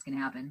even know what's going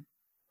to happen,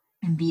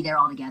 and be there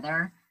all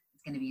together.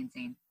 It's going to be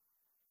insane.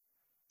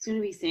 It's going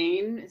to be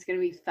sane. It's going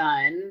to be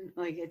fun.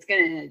 Like, it's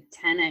going to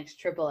 10x,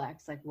 triple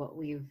X, like what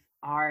we've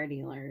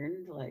already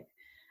learned. Like,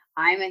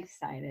 I'm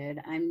excited.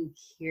 I'm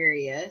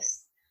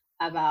curious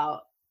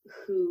about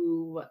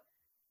who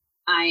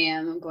I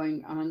am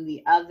going on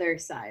the other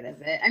side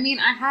of it. I mean,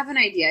 I have an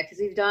idea because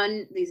we've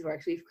done these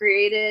works. We've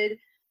created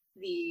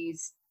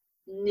these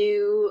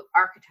new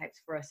archetypes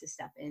for us to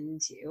step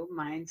into.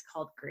 Mine's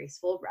called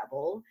Graceful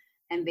Rebel.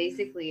 And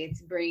basically,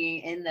 it's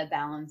bringing in the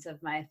balance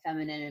of my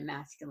feminine and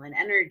masculine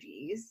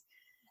energies.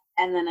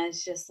 And then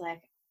it's just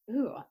like,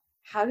 ooh,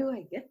 how do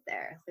I get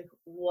there? Like,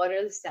 what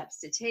are the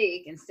steps to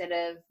take instead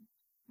of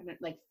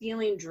like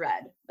feeling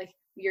dread? Like,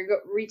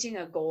 you're reaching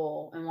a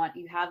goal and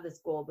you have this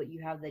goal, but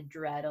you have the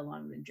dread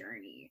along the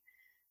journey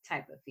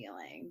type of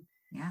feeling.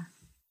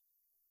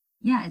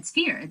 Yeah, it's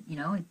fear.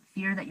 It's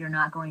fear that you're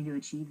not going to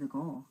achieve the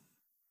goal.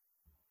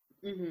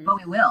 but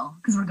we will,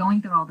 because we're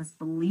going through all this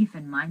belief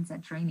and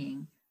mindset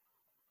training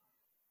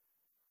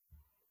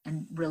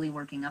and really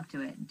working up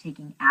to it and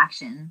taking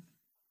action.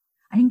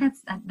 I think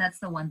that's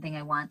the one thing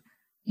I want.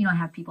 I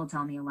have people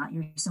tell me a lot,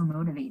 you're so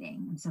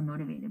motivating. I'm so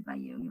motivated by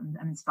you.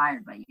 I'm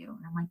inspired by you.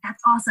 And I'm like,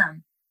 that's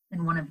awesome.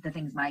 And one of the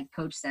things my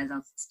coach says,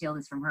 I'll steal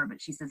this from her,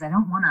 but she says, I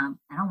don't want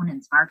to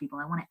inspire people.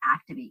 I want to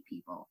activate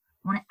people.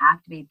 I want to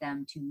activate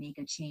them to make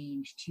a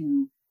change,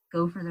 to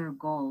go for their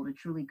goal, to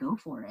truly go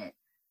for it.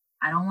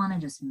 I don't want to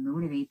just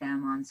motivate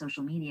them on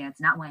social media. It's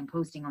not why I'm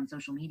posting on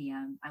social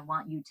media. I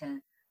want you to,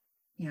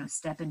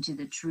 step into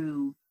the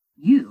true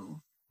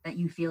you that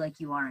you feel like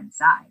you are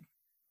inside.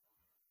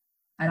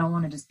 I don't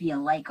want to just be a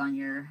like on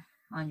your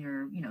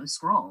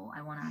scroll.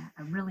 I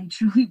really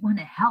truly want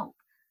to help.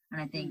 And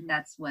I think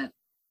I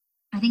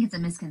think it's a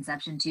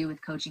misconception too,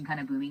 with coaching kind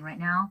of booming right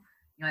now.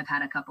 I've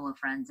had a couple of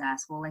friends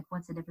ask, well, like,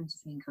 what's the difference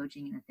between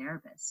coaching and a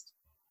therapist?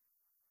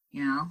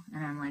 And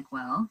I'm like,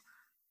 well,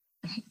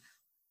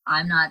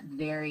 I'm not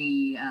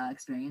very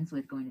experienced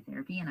with going to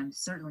therapy, and I'm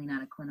certainly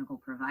not a clinical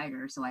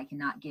provider, so I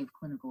cannot give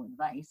clinical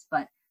advice,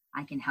 but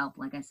I can help,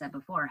 like I said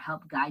before,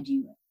 help guide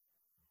you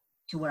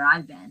to where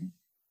I've been.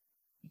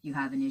 If you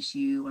have an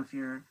issue, or if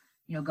you're,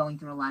 going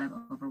through a lot of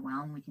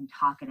overwhelm, we can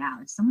talk it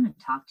out. It's someone to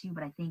talk to,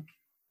 but I think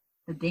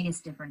the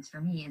biggest difference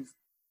for me is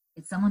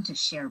it's someone to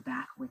share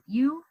back with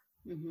you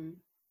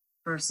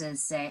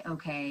versus say,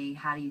 okay,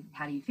 how do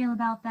you feel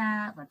about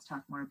that? Let's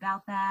talk more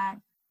about that.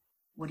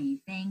 What do you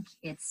think?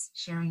 It's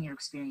sharing your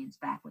experience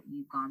back, what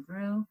you've gone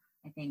through,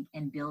 I think,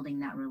 and building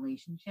that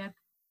relationship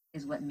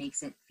is what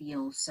makes it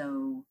feel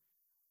so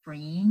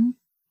freeing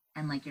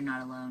and like you're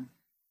not alone.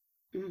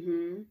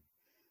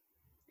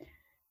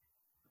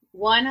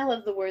 One, I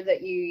love the word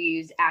that you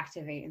use,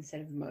 activate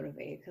instead of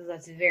motivate, because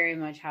that's very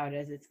much how it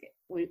is. It's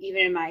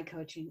even in my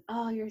coaching.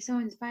 Oh, you're so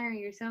inspiring.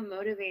 You're so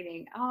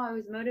motivating. Oh, I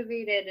was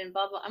motivated and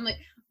blah, blah. I'm like,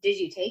 did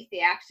you take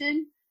the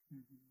action?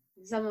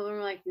 Some of them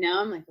are like, no.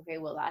 I'm like, okay,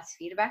 well, that's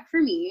feedback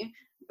for me.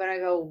 But I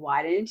go,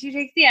 why didn't you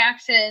take the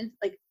action?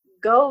 Like,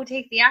 go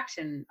take the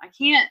action. I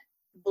can't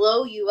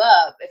blow you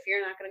up if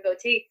you're not going to go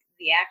take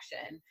the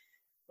action,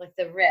 like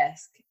the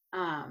risk.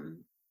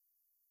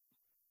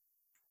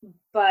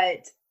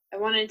 But I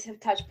wanted to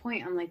touch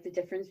point on like the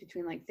difference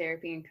between like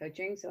therapy and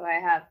coaching. So I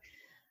have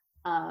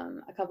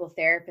a couple of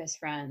therapist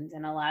friends,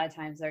 and a lot of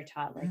times they're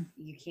taught like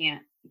you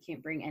can't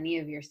bring any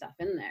of your stuff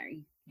in there.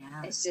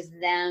 It's just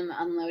them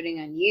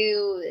unloading on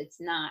you.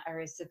 It's not a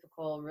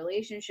reciprocal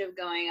relationship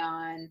going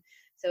on,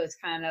 so it's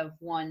kind of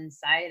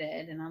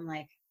one-sided. And I'm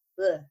like,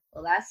 ugh,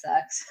 well, that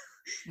sucks.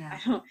 Yeah.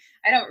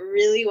 I don't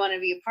really want to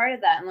be a part of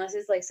that unless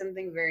it's like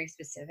something very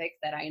specific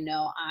that I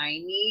know I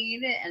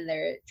need and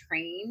they're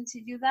trained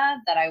to do that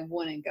I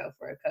wouldn't go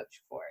for a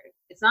coach for.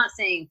 It's not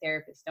saying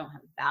therapists don't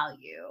have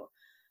value,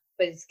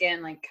 but it's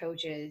again like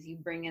coaches, you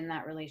bring in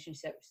that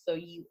relationship so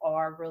you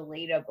are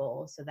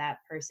relatable, so that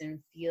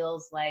person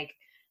feels like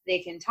they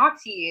can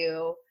talk to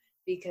you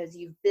because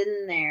you've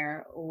been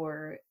there,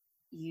 or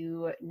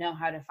you know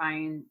how to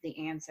find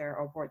the answer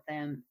or point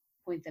them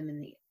in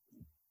the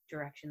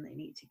direction they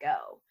need to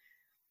go.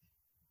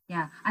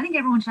 Yeah, I think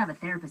everyone should have a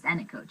therapist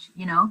and a coach,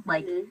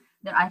 like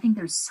I think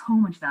there's so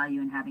much value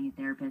in having a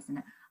therapist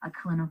and a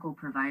clinical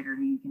provider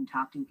who you can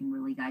talk to, who can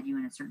really guide you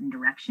in a certain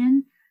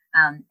direction.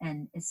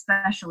 And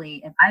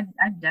especially if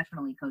I've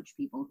definitely coached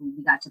people who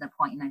we got to the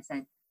point and I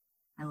said,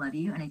 I love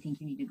you and I think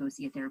you need to go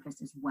see a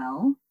therapist as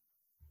well.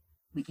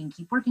 We can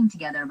keep working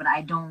together, but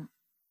I don't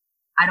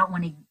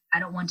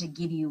want to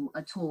give you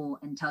a tool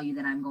and tell you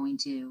that I'm going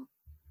to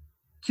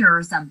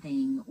cure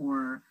something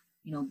or,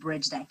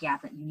 bridge that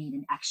gap that you need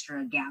an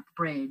extra gap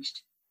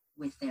bridged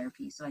with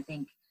therapy. So I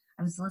think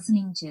I was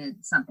listening to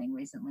something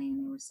recently and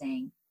they were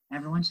saying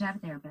everyone should have a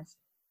therapist.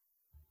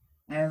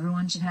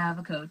 Everyone should have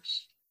a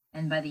coach.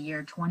 And by the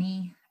year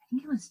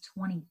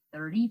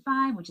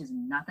 2035, which is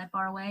not that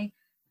far away,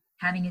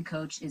 having a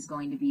coach is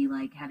going to be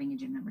like having a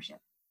gym membership.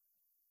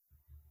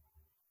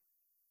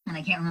 And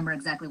I can't remember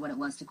exactly what it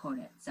was to quote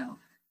it. So,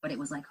 but it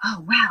was like,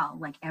 oh, wow.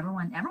 Like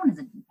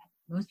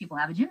most people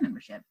have a gym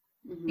membership.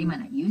 They might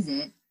not use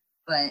it,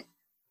 but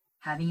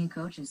having a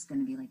coach is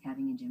going to be like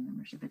having a gym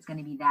membership. It's going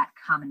to be that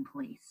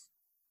commonplace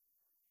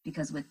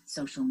because with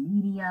social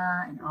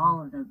media and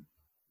all of the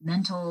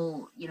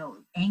mental,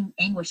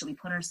 anguish that we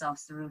put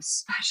ourselves through,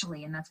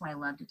 especially, and that's why I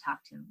love to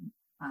talk to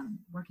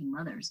working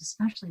mothers,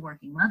 especially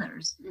working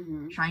mothers,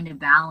 trying to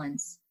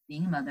balance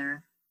being a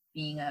mother,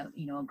 being a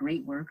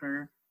great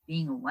worker,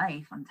 being a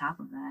wife on top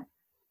of that.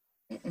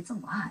 It's a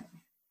lot.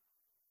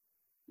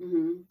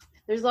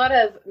 There's a lot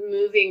of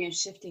moving and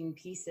shifting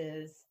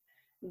pieces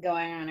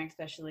going on,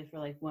 especially for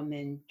like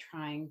women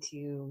trying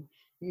to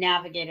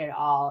navigate it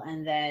all,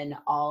 and then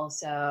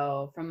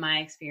also, from my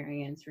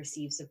experience,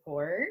 receive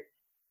support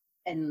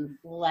and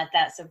let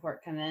that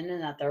support come in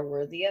and that they're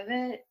worthy of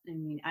it. I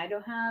mean, I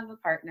don't have a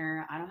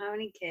partner, I don't have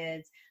any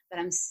kids, but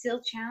I'm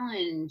still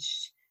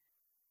challenged.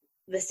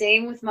 The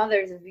same with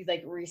mothers, of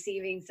like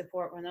receiving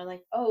support when they're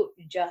like, oh,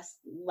 just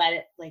let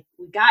it, like,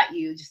 we got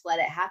you, just let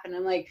it happen.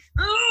 I'm like,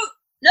 oh,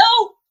 no.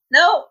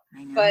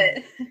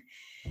 But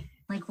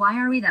Like, why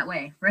are we that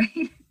way,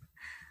 right?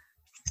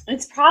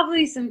 It's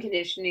probably some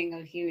conditioning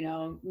of, you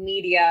know,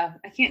 media.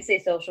 I can't say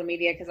social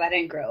media because I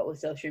didn't grow up with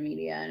social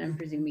media, and I'm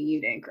presuming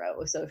you didn't grow up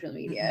with social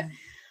media.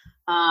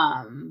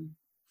 And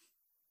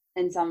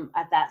some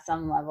at that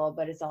some level,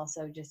 but it's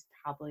also just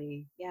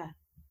probably, yeah,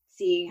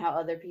 seeing how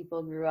other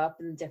people grew up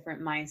and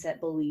different mindset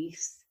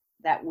beliefs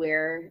that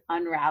we're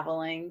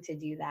unraveling to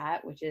do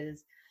that, which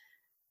is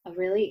a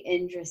really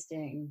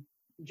interesting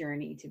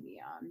journey to be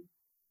on.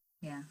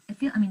 Yeah.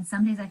 I mean,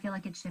 some days I feel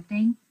like it's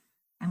shifting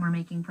and we're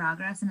making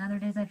progress, and other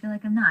days I feel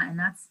like I'm not. And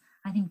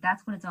I think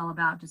that's what it's all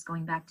about. Just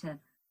going back to,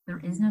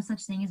 there is no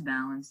such thing as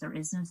balance. There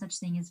is no such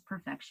thing as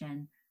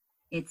perfection.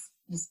 It's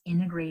just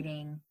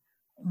integrating.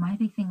 My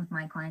big thing with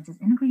my clients is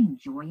integrating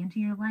joy into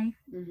your life.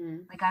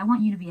 Like, I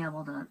want you to be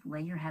able to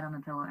lay your head on the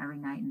pillow every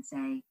night and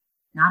say,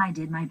 not I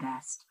did my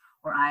best,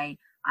 or I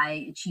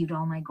achieved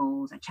all my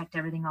goals, I checked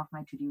everything off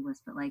my to-do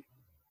list, but like,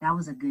 that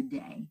was a good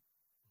day,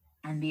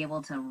 and be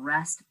able to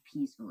rest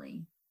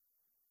peacefully.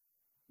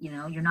 You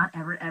know, you're not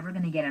ever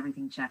going to get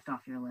everything checked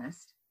off your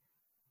list,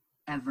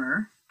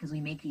 ever, because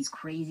we make these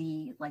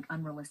crazy, like,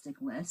 unrealistic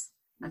lists.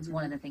 That's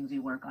one of the things we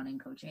work on in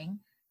coaching.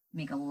 We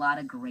make a lot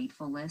of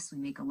grateful lists. We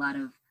make a lot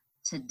of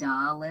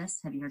to-do lists.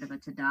 Have you heard of a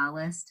to-do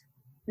list?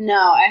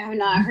 No, I have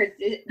not heard.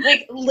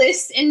 Like,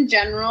 lists in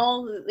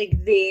general,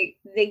 like they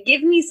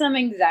give me some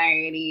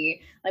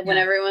anxiety. Like, when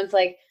everyone's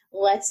like,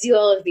 let's do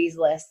all of these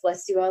lists,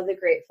 let's do all the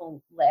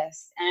grateful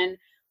lists. And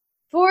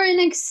for an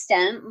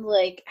extent,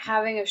 like,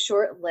 having a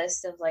short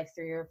list of like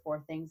 3 or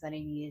 4 things that I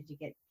needed to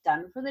get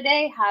done for the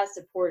day has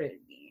supported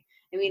me.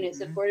 I mean, it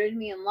supported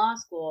me in law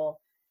school,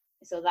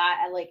 so that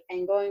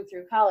and going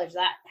through college,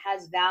 that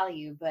has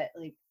value. But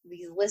like,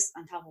 these lists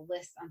on top of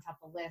lists on top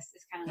of lists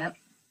is kind of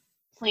like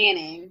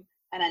planning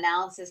and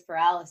analysis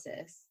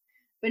paralysis.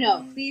 But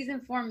no, please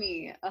inform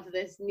me of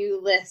this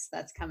new list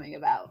that's coming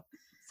about.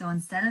 So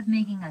instead of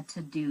making a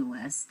to-do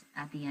list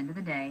at the end of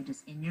the day,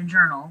 just in your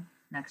journal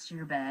next to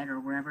your bed or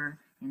wherever,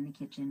 in the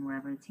kitchen,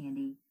 wherever it's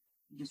handy,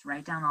 you just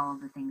write down all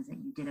of the things that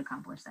you did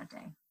accomplish that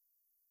day.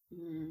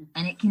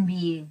 And it can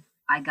be,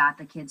 I got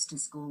the kids to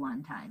school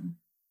on time.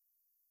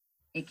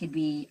 It could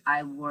be,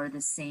 I wore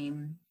the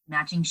same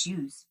matching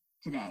shoes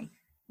today.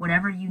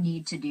 Whatever you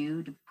need to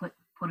do to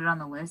put it on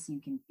the list so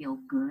you can feel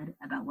good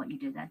about what you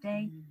did that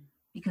day.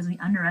 Because we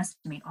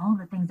underestimate all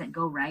the things that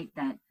go right,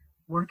 that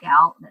work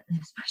out,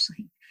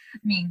 especially, I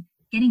mean,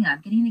 getting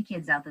up, getting the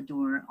kids out the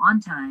door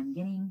on time,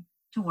 getting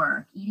to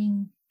work,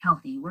 eating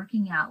healthy,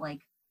 working out.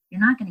 Like,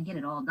 you're not going to get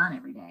it all done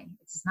every day.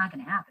 It's just not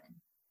going to happen.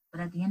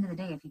 But at the end of the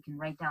day, if you can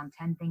write down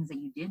 10 things that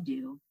you did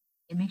do,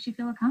 it makes you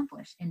feel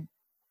accomplished. And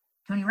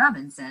Tony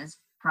Robbins says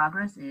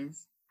progress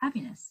is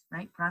happiness,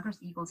 right? Progress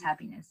equals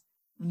happiness.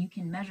 When you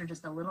can measure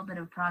just a little bit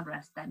of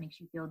progress, that makes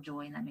you feel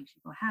joy and that makes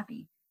you feel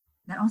happy.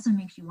 That also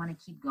makes you want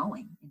to keep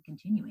going and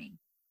continuing.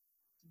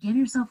 Give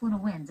yourself little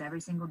wins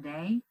every single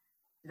day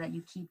so that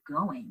you keep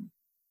going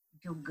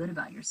and feel good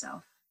about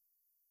yourself.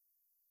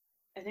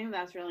 I think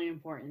that's really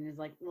important, is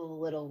like the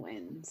little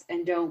wins,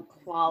 and don't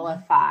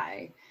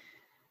qualify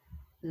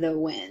the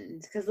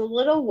wins, because the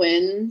little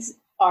wins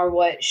are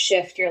what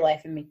shift your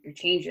life and make your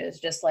changes,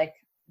 just like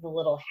the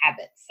little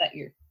habits that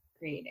you're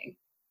creating.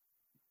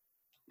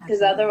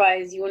 Because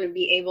otherwise you wouldn't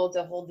be able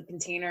to hold the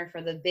container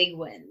for the big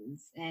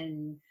wins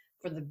and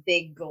for the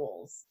big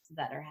goals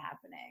that are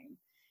happening.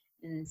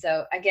 And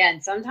so, again,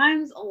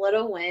 sometimes a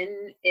little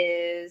win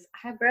is,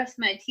 I brushed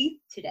my teeth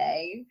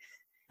today.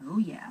 Oh,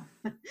 yeah.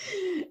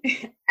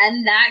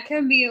 And that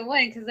can be a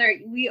win, because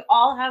we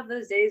all have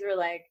those days where,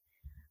 like,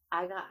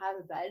 I got out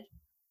of bed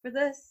for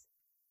this.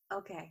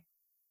 Okay.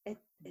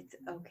 It's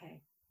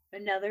okay.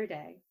 Another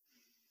day.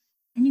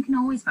 And you can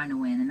always find a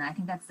win. And I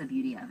think that's the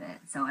beauty of it.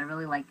 So I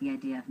really like the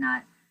idea of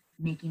not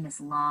making this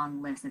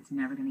long list that's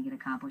never going to get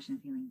accomplished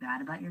and feeling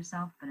bad about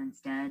yourself, but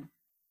instead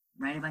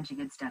write a bunch of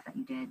good stuff that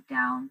you did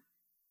down.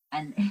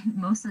 And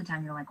most of the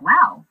time you're like,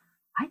 wow,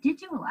 I did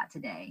do a lot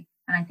today.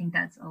 And I think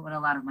that's what a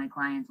lot of my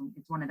clients,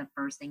 it's one of the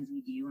first things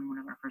we do in one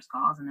of our first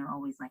calls. And they're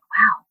always like,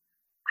 wow,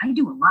 I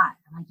do a lot.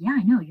 I'm like, yeah,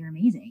 I know, you're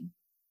amazing.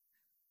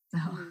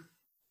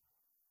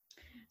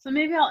 So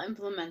maybe I'll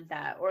implement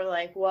that, or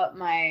like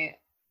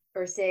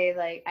say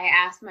like, I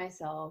ask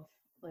myself,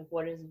 like,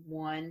 what is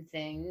one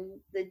thing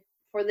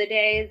for the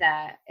day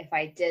that if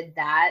I did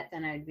that,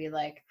 then I'd be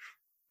like,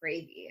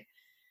 gravy.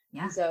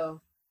 Yeah. And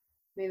so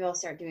maybe I'll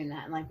start doing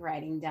that and like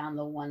writing down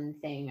the one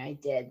thing I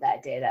did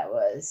that day that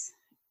was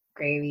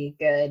gravy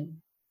good.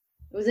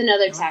 It was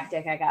another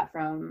tactic I got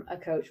from a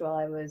coach while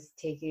I was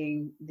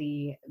taking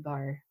the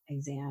bar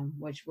exam,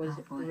 which was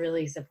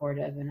really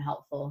supportive and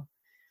helpful.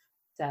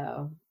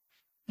 So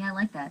yeah, I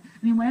like that.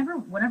 I mean,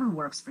 whatever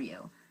works for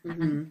you.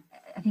 And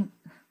I think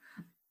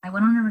I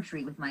went on a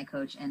retreat with my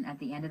coach, and at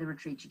the end of the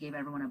retreat, she gave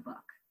everyone a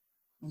book.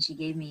 And she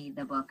gave me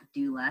the book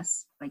Do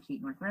Less by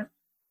Kate Northrup.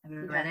 Have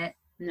you ever read it?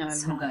 No,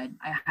 it's so good.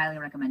 I highly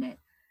recommend it.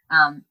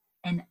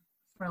 And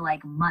for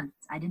like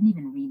months, I didn't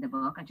even read the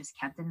book. I just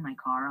kept it in my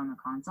car on the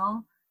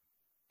console.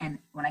 And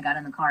when I got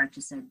in the car, it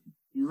just said,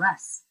 do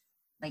less.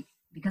 Like,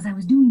 because I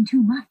was doing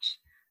too much.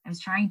 I was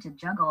trying to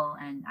juggle,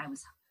 and I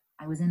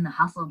I was in the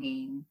hustle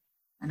game.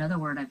 Another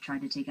word I've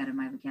tried to take out of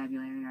my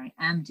vocabulary, or I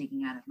am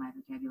taking out of my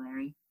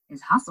vocabulary,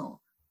 is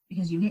hustle,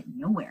 because you get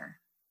nowhere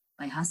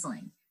by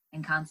hustling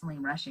and constantly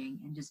rushing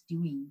and just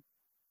doing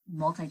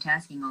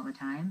multitasking all the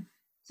time.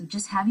 So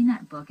just having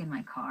that book in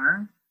my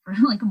car for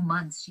like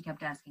months, she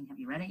kept asking, "Have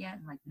you read it yet?"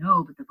 I'm like,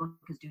 "No, but the book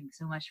is doing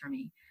so much for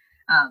me."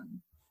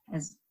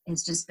 As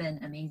it's just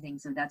been amazing.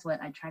 So that's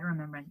what I try to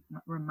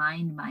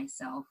remind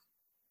myself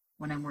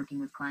when I'm working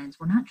with clients.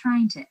 We're not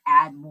trying to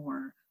add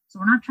more. So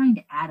we're not trying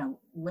to add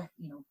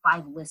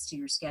 5 lists to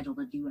your schedule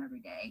to do every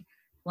day,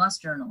 plus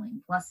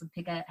journaling, plus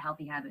pick a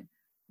healthy habit.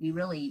 We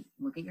really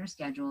look at your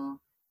schedule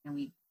and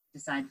we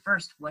decide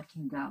first what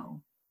can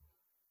go,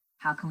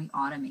 how can we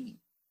automate,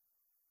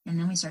 and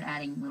then we start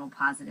adding little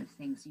positive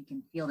things so you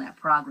can feel that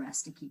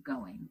progress to keep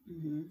going.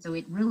 Mm-hmm. So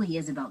it really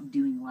is about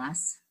doing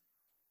less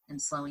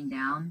and slowing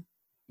down.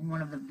 And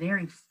one of the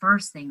very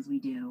first things we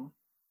do,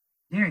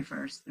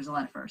 there's a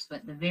lot of firsts,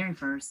 but the very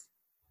first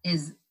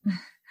is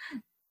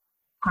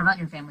carve out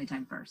your family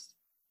time first.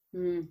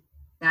 Mm-hmm.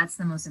 That's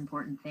the most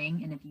important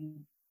thing. And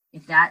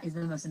if that is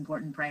the most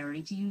important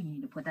priority to you, you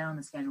need to put that on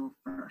the schedule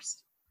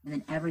first, and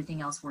then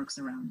everything else works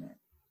around it.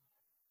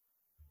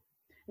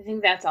 I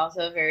think that's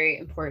also a very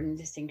important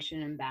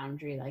distinction and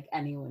boundary like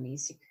anyone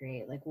needs to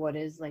create. Like, what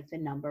is like the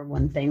number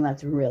one thing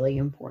that's really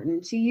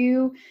important to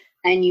you,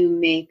 and you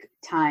make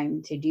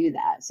time to do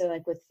that. So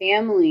like with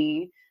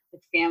family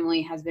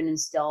has been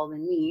instilled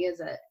in me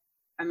as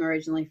I'm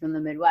originally from the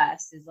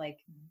Midwest, is like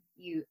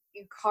you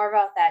carve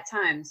out that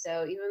time.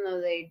 So even though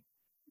they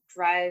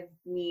drive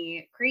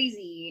me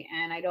crazy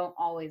and I don't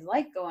always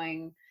like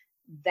going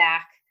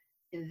back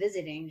and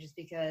visiting, just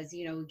because,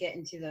 we get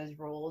into those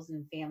roles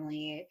and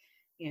family,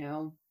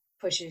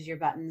 pushes your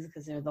buttons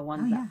because they're the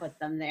ones that put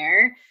them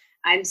there.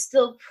 I'm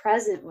still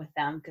present with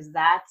them because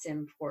that's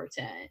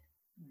important.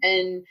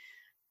 And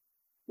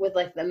with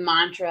like the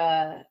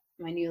mantra,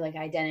 my new like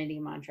identity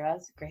mantra,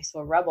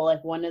 Graceful Rebel,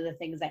 like one of the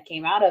things that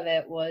came out of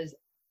it was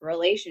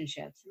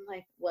relationships. I'm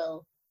like,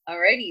 well,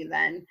 alrighty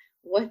then,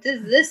 what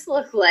does this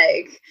look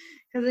like?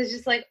 Because it's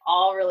just like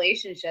all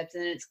relationships,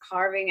 and it's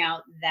carving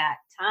out that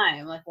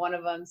time. Like one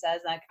of them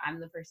says, like,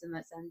 I'm the person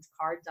that sends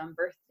cards on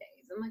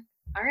birthdays. I'm like,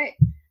 all right,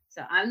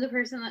 so I'm the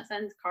person that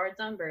sends cards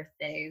on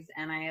birthdays,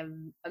 and I have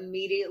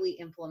immediately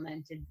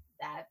implemented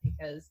that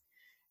because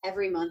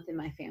every month in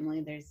my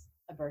family there's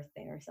a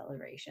birthday or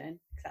celebration,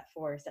 except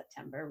for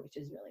September, which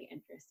is really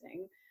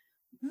interesting.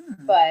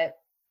 But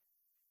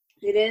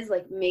it is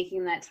like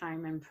making that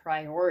time and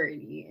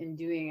priority and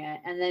doing it,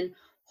 and then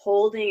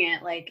holding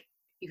it like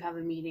you have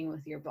a meeting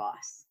with your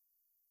boss.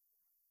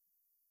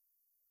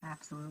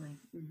 Absolutely.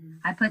 Mm-hmm.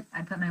 I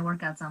put my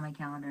workouts on my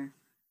calendar.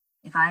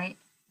 If I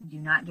do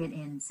not get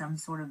in some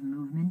sort of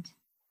movement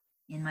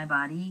in my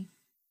body,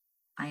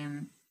 I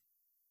am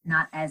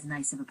not as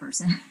nice of a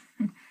person.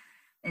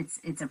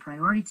 It's a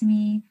priority to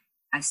me.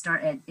 It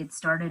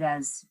started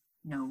as,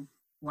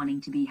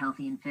 wanting to be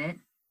healthy and fit,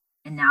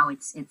 and now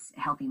it's a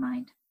healthy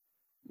mind.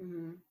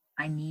 Mm-hmm.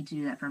 I need to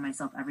do that for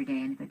myself every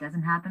day. And if it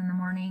doesn't happen in the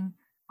morning,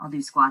 I'll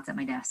do squats at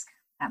my desk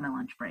at my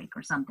lunch break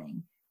or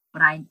something.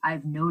 But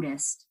I've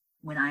noticed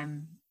when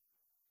I'm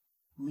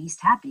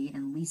least happy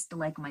and least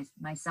like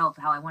myself,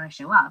 how I want to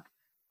show up,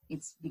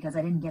 it's because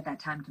I didn't get that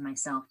time to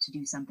myself to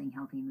do something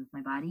healthy and move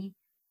my body.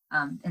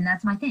 And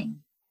that's my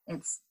thing.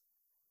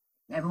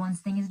 Everyone's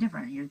thing is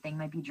different. Your thing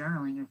might be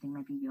journaling. Your thing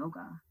might be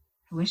yoga.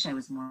 I wish I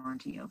was more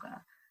into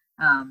yoga.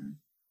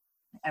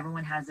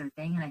 Everyone has their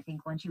thing. And I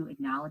think once you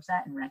acknowledge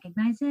that and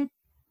recognize it,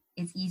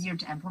 it's easier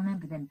to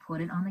implement, but then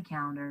put it on the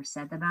calendar,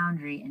 set the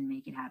boundary, and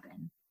make it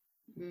happen.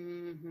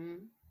 Mm-hmm.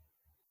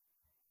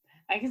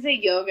 I can say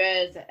yoga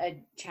is a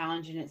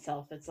challenge in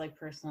itself. It's like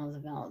personal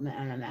development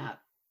on a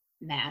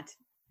mat.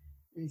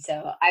 And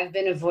so I've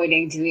been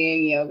avoiding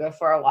doing yoga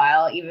for a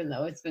while, even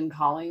though it's been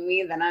calling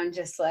me. Then I'm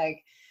just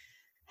like,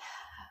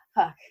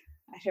 fuck,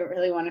 I don't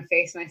really want to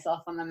face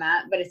myself on the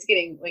mat, but it's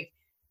getting like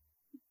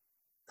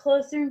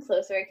closer and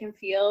closer. I can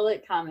feel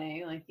it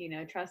coming, like,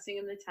 trusting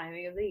in the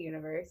timing of the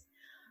universe.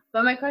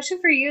 But my question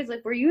for you is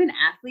like, were you an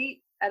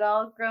athlete at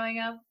all growing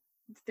up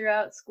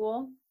throughout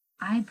school?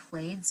 I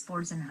played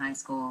sports in high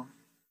school.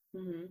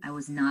 Mm-hmm. I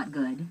was not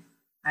good.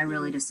 I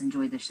really just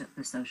enjoyed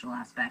the social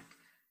aspect.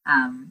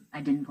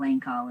 I didn't play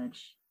in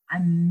college. I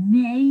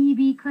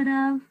maybe could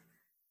have,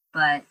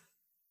 but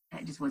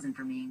it just wasn't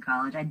for me in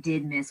college. I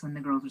did miss when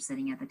the girls were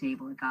sitting at the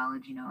table at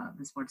college,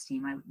 the sports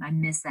team. I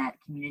miss that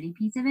community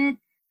piece of it.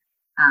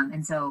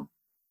 And so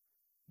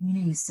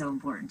community is so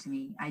important to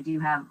me. I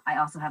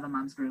also have a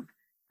mom's group.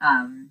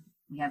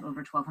 We have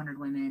over 1,200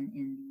 women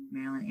in the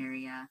Maryland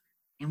area,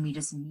 and we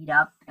just meet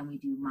up and we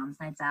do moms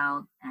nights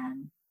out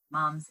and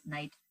moms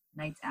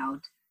nights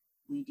out.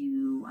 We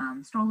do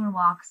stroller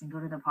walks and go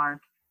to the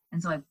park.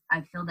 And so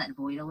I filled that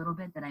void a little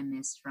bit that I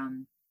missed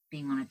from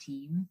being on a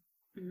team.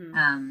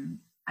 Mm-hmm.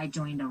 I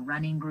joined a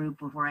running group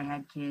before I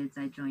had kids.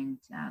 I joined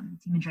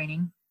team and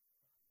training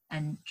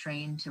and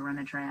trained to run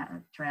a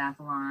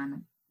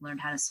triathlon,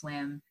 learned how to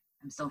swim.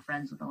 I'm still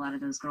friends with a lot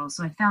of those girls.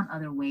 So I found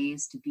other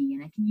ways to be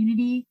in a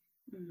community.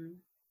 Mm-hmm.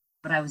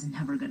 but I was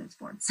never good at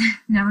sports,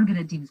 never good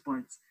at team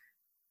sports.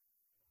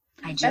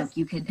 I joke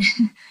you could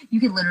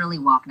literally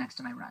walk next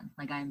to my run.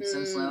 Like I'm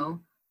so slow,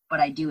 but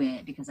I do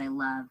it because I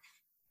love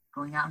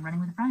going out and running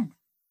with a friend.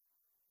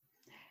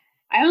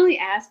 I only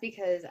ask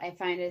because I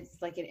find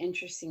it's like an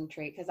interesting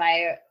trait because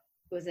I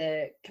was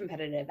a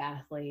competitive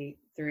athlete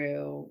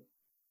through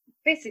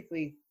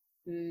basically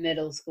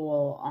middle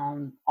school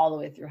all the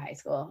way through high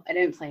school. I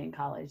didn't play in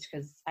college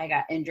because I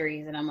got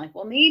injuries and I'm like,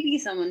 well, maybe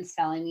someone's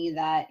telling me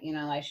that,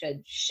 I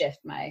should shift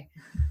my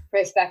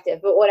perspective.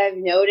 But what I've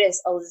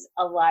noticed is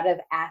a lot of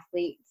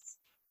athletes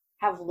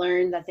have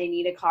learned that they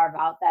need to carve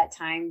out that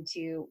time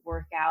to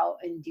work out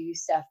and do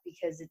stuff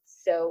because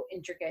it's so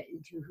intricate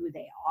into who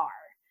they are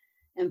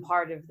and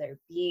part of their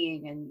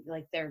being and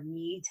like their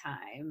me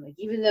time. Like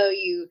even though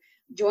you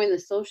join the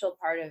social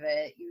part of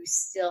it, you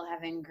still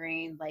have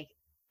ingrained like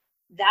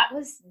that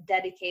was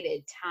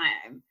dedicated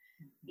time.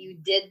 You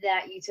did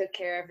that, you took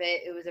care of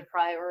it, it was a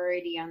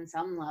priority on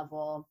some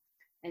level,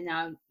 and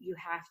now you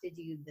have to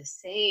do the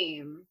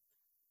same.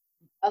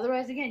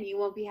 Otherwise, again, you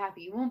won't be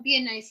happy. You won't be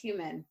a nice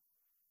human,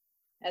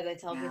 as I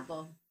tell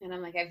people. And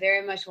I'm like, I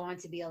very much want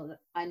to be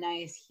a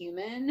nice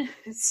human.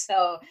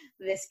 So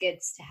this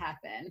gets to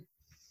happen.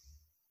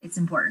 It's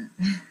important.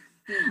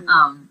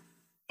 Mm-hmm.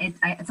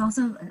 It's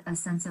also a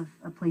sense of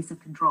a place of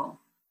control.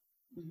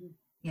 Mm-hmm.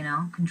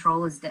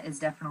 Control is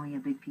definitely a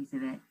big piece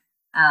of it.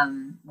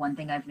 One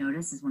thing I've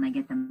noticed is when I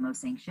get the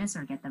most anxious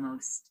or get the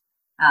most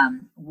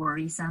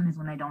worrisome is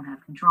when I don't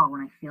have control,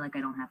 when I feel like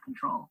I don't have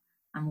control.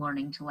 I'm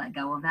learning to let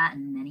go of that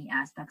in many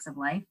aspects of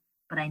life,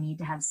 but I need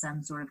to have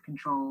some sort of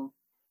control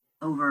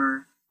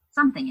over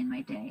something in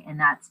my day. And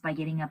that's by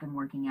getting up and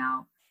working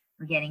out,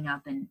 or getting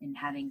up and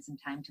having some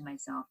time to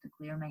myself to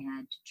clear my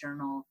head, to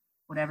journal,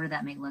 whatever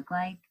that may look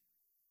like,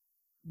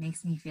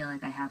 makes me feel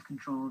like I have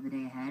control of the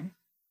day ahead.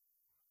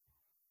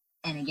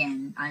 And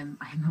again, I'm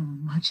a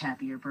much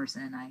happier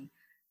person. I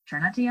try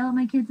not to yell at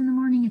my kids in the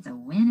morning. It's a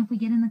win if we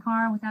get in the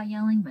car without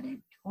yelling, but it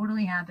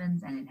totally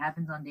happens, and it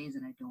happens on days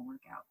that I don't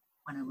work out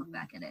when I look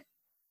back at it.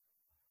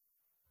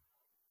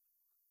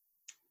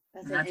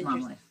 That's my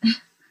life.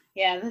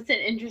 Yeah, that's an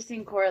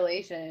interesting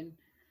correlation.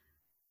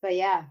 But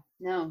yeah,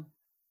 no,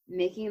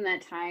 making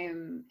that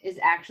time is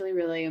actually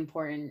really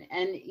important.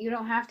 And you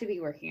don't have to be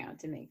working out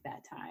to make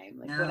that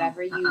time. Like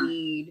whatever you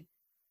need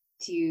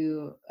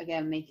to,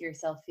 again, make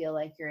yourself feel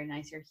like you're a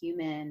nicer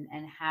human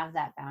and have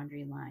that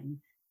boundary line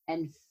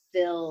and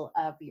fill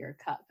up your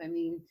cup. I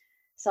mean,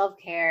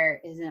 self-care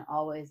isn't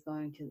always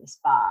going to the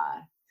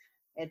spa.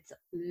 It's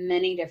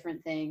many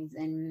different things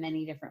in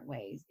many different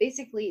ways.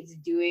 Basically, it's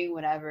doing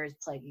whatever is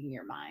plaguing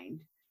your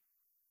mind.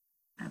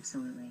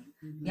 Absolutely.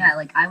 Mm-hmm. Yeah,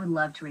 like I would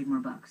love to read more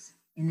books.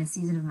 In this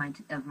season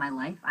of my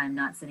life, I'm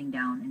not sitting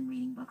down and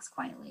reading books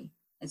quietly.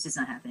 It's just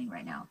not happening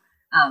right now.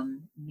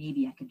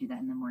 Maybe I could do that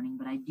in the morning,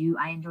 but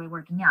I enjoy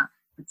working out.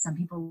 But some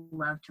people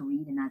love to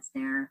read and that's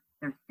their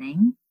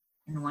thing.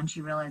 And once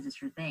you realize it's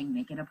your thing,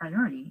 make it a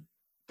priority.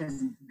 It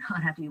does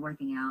not have to be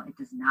working out. It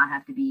does not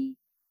have to be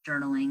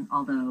journaling,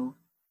 although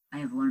I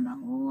have learned a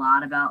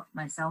lot about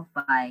myself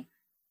by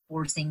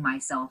forcing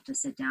myself to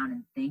sit down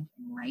and think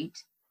and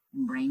write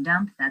and brain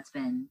dump. That's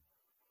been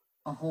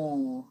a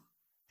whole,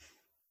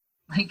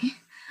 like,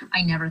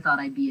 I never thought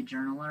I'd be a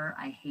journaler.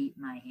 I hate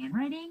my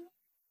handwriting,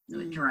 so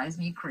it drives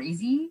me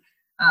crazy.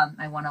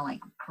 I want to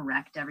like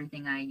correct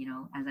everything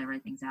as I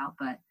write things out,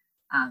 but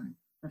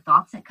the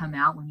thoughts that come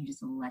out when you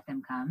just let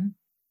them come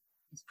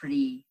is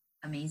pretty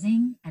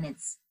amazing, and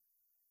it's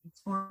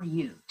for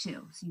you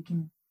too. So you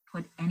can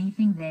put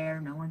anything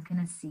there. No one's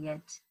gonna see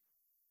it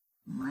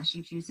unless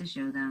you choose to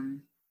show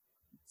them.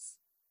 It's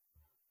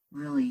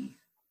really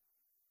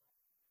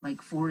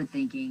like forward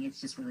thinking.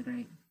 It's just really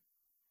great.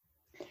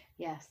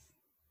 Yes.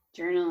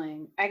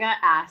 Journaling. I got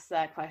asked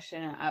that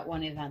question at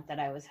one event that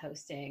I was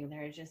hosting.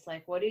 They're just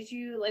like, what do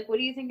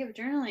you think of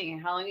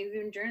journaling? How long have you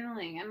been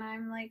journaling? And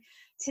I'm like,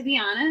 to be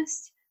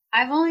honest,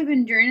 I've only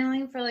been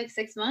journaling for like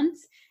 6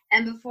 months.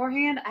 And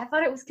beforehand, I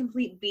thought it was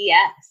complete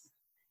BS.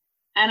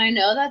 And I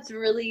know that's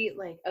really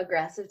like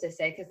aggressive to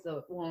say because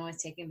the one was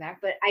taken back,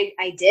 but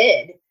I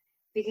did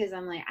because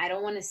I'm like, I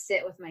don't want to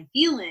sit with my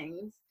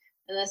feelings.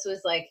 And this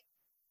was like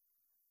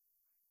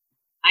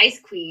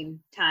Ice Queen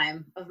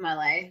time of my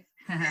life.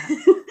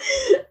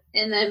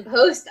 And then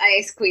post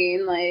Ice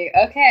Queen, like,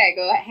 okay, I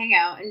go hang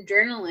out and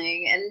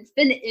journaling. And it's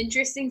been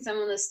interesting some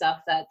of the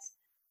stuff that's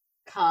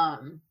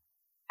come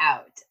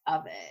out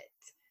of it.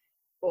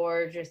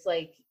 Or just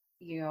like,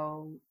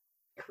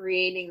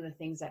 creating the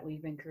things that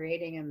we've been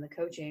creating in the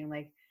coaching.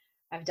 Like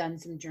I've done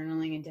some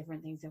journaling and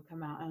different things have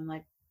come out. And I'm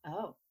like,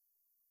 oh,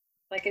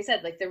 like I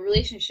said, like the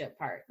relationship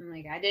part. I'm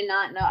like, I did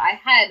not know. I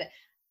had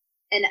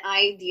an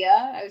idea.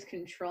 I was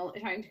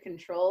trying to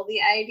control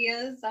the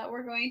ideas that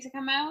were going to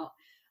come out.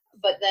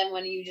 But then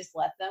when you just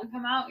let them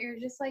come out, you're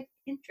just like,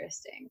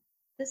 interesting.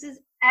 This is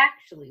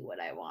actually what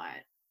I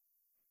want.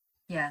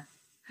 Yeah.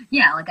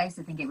 Yeah. Like I used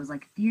to think it was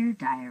like, dear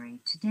diary,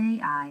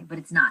 today but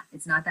it's not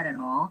that at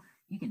all.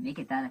 You can make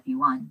it that if you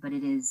want, but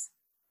it is,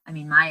 I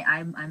mean,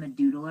 I'm a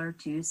doodler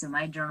too. So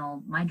my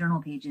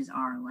journal pages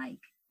are like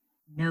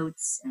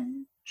notes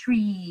and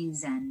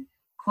trees and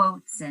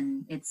quotes,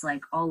 and it's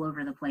like all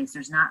over the place.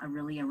 There's not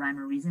really a rhyme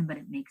or reason, but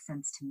it makes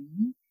sense to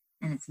me,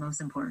 and it's most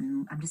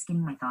important. I'm just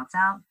getting my thoughts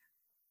out,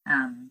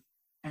 and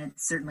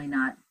it's certainly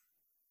not.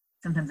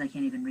 Sometimes I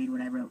can't even read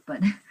what I wrote,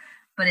 but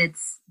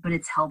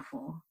it's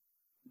helpful.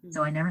 Mm-hmm.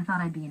 So I never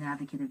thought I'd be an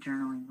advocate of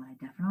journaling, but I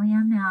definitely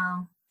am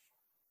now.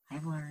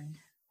 I've learned.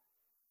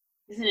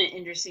 Isn't it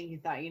interesting? You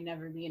thought you'd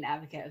never be an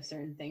advocate of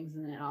certain things,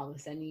 and then all of a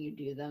sudden you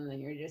do them,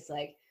 and you're just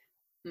like,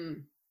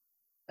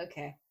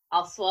 okay,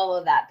 I'll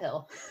swallow that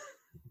pill.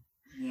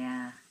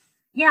 Yeah,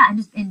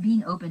 and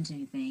being open to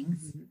new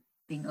things,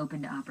 being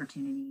open to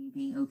opportunity,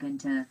 being open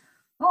to,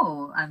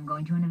 I'm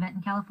going to an event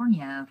in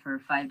California for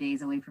 5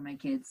 days away from my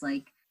kids.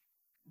 Like,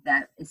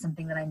 that is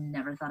something that I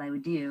never thought I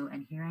would do,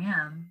 and here I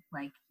am.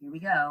 Like, here we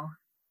go.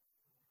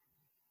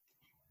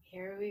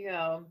 Here we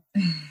go.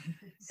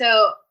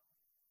 So,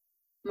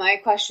 my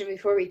question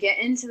before we get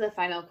into the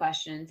final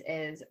questions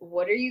is,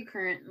 what are you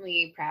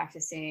currently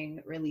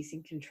practicing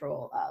releasing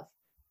control of?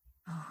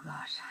 Oh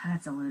gosh,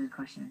 that's a loaded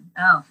question.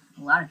 Oh,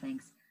 a lot of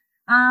things.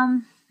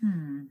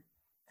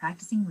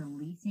 Practicing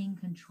releasing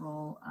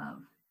control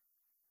of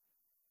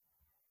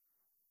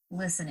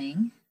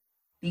listening,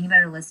 being a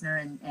better listener,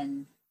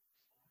 and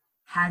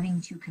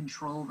having to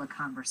control the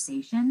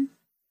conversation.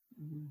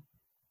 Mm-hmm.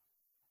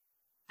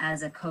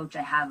 As a coach,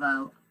 I have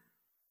a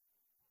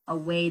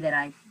way that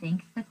I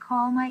think the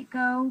call might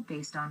go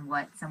based on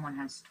what someone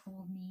has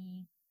told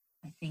me.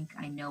 I think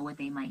I know what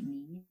they might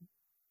need,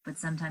 but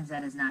sometimes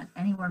that is not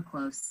anywhere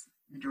close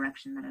the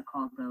direction that a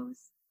call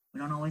goes. We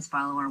don't always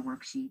follow our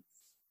worksheets.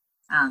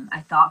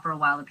 I thought for a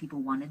while that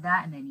people wanted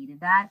that and they needed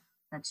that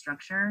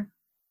structure,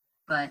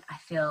 but I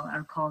feel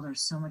our calls are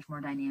so much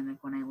more dynamic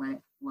when I let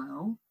it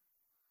flow.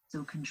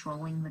 So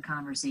controlling the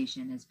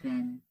conversation has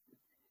been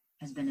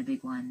a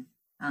big one.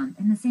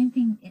 And the same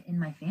thing in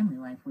my family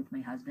life with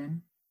my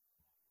husband,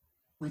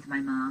 with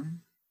my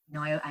mom.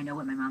 I know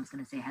what my mom's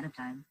going to say ahead of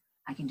time.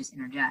 I can just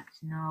interject.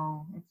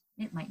 No,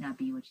 it might not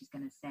be what she's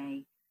going to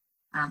say.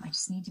 I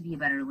just need to be a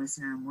better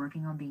listener. I'm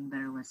working on being a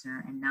better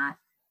listener and not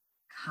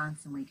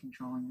constantly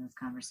controlling those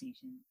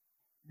conversations.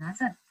 And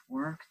that's at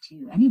work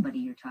too. Anybody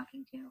you're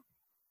talking to,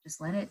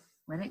 just let it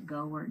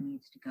go where it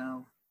needs to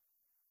go.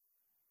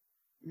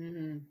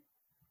 Mm-hmm.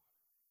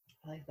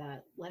 I like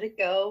that. Let it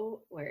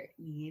go where it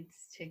needs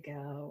to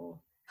go.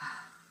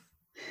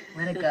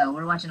 Let it go.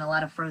 We're watching a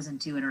lot of Frozen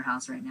 2 at our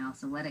house right now,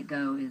 so let it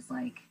go is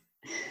like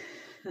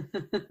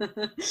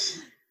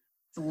it's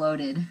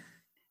loaded.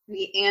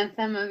 The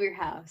anthem of your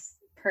house.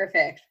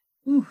 Perfect.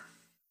 Ooh.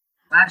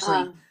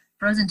 Actually,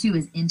 Frozen 2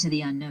 is Into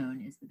the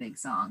Unknown is the big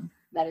song.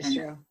 That is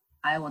true.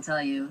 I will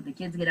tell you, the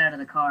kids get out of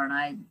the car and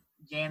I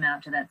jam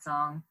out to that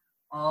song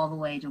all the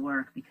way to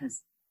work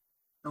because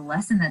the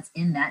lesson that's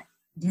in that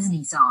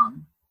Disney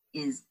song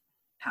is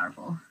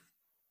powerful.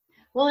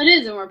 Well, it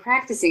is, and we're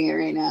practicing it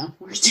right now.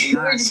 We're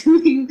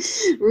doing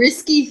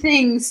risky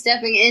things,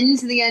 stepping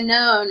into the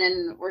unknown,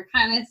 and we're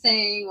kind of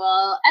saying,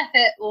 well, F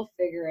it, we'll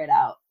figure it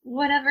out.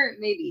 Whatever it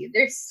may be.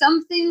 There's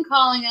something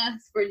calling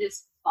us. We're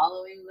just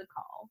following the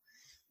call.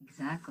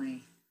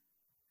 Exactly.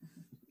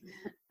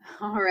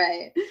 All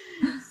right.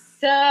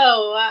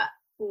 So,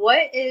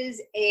 what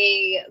is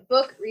a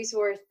book,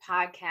 resource,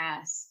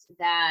 podcast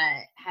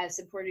that has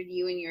supported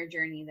you in your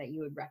journey that you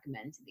would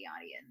recommend to the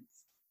audience?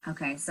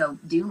 Okay, so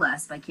Do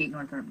Less by Kate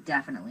Northrup,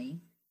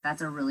 definitely.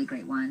 That's a really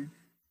great one.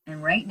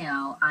 And right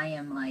now, I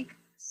am like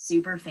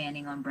super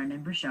fanning on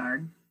Brendon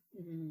Burchard.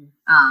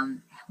 Mm-hmm.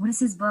 What is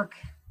his book?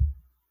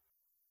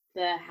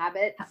 The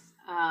Habits.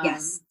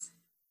 Yes.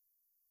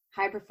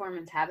 High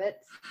Performance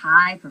Habits.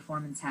 High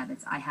Performance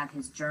Habits. I have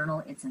his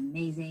journal. It's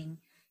amazing.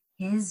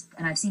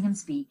 And I've seen him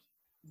speak.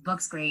 His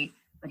book's great,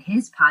 but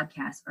his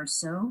podcasts are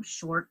so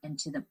short and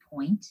to the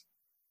point.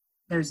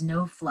 There's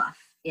no fluff.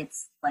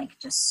 It's like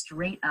just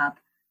straight up.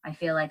 I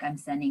feel like I'm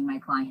sending my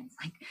clients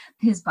like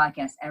his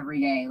podcast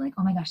every day. Like,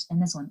 oh my gosh, and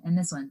this one, and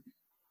this one.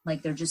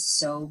 Like, they're just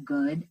so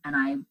good. And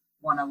I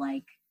want to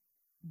like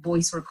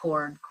voice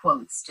record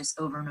quotes just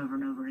over and over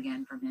and over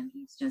again from him.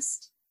 He's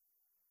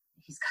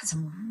got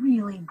some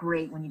really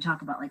great, when you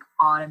talk about like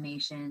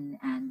automation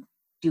and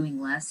doing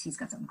less, he's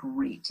got some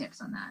great tips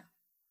on that.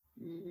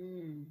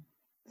 Mm-hmm.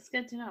 That's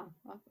good to know.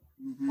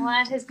 I'll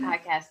add his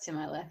podcast to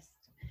my list.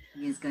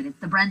 He is good. It's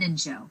The Brendon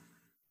Show.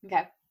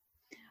 Okay.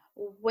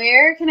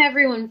 Where can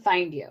everyone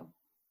find you?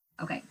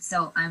 Okay,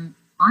 so I'm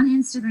on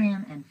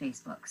Instagram and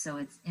Facebook. So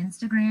it's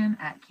Instagram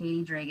at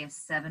Katie Dragus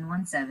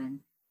 717.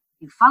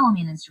 If you follow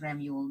me on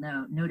Instagram, you will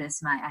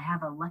notice I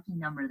have a lucky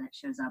number that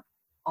shows up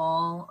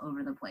all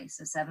over the place.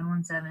 So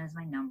 717 is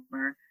my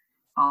number.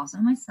 Also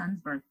my son's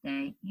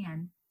birthday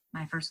and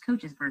my first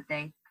coach's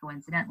birthday,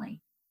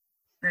 coincidentally.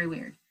 Very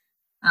weird.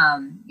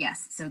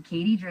 Yes, so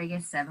Katie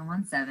Dragus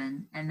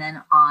 717. And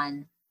then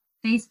on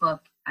Facebook,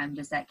 I'm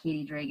just at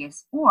Katie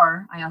Dragus,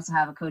 or I also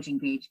have a coaching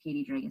page,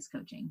 Katie Dragus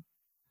Coaching.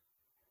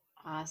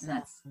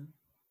 Awesome.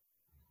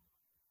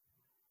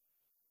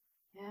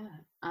 Yeah.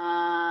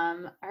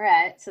 All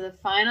right. So the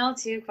final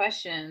two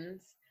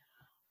questions.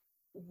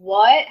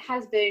 What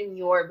has been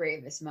your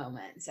bravest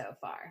moment so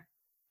far?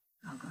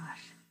 Oh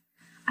gosh.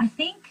 I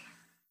think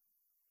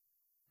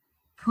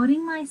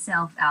putting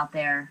myself out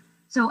there.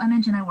 So I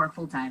mentioned I work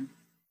full time.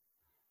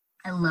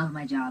 I love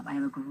my job. I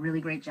have a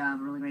really great job,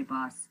 a really great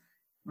boss,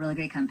 really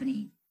great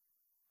company.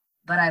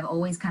 But I've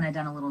always kind of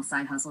done a little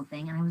side hustle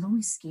thing, and I was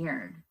always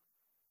scared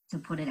to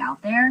put it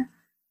out there.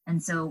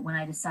 And so when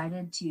I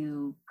decided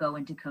to go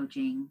into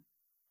coaching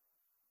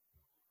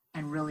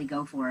and really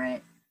go for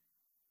it,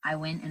 I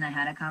went and I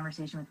had a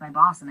conversation with my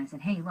boss, and I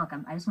said, "Hey, look,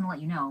 I just want to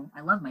let you know I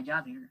love my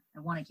job here.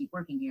 I want to keep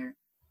working here,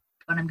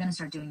 but I'm going to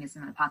start doing this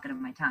in the pocket of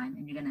my time,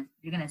 and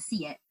you're gonna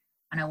see it,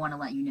 and I want to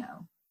let you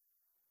know.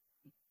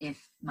 If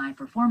my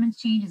performance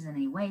changes in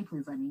any way,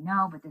 please let me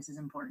know, but this is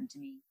important to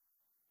me."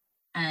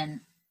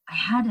 And I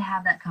had to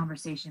have that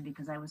conversation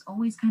because I was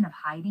always kind of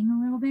hiding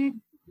a little bit,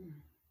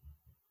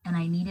 and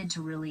I needed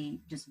to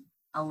really just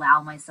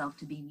allow myself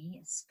to be me,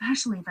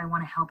 especially if I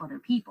want to help other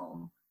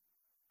people.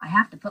 I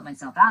have to put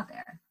myself out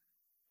there.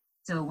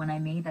 So when I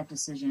made that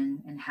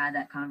decision and had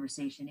that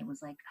conversation, it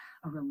was like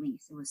a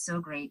release. It was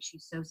so great.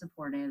 She's so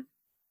supportive.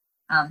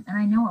 And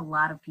I know a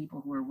lot of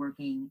people who are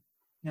working,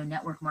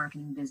 network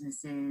marketing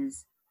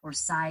businesses or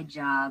side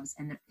jobs,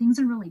 and the things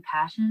they're really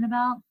passionate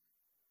about.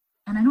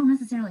 And I don't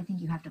necessarily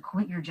think you have to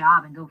quit your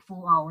job and go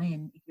full all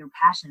in if you're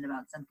passionate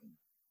about something.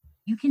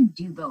 You can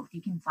do both.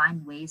 You can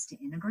find ways to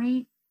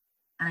integrate.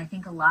 And I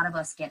think a lot of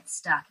us get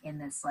stuck in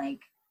this like,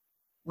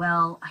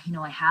 well,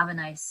 I have a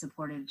nice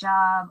supportive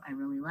job. I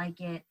really like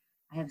it.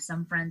 I have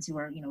some friends who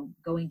are,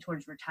 going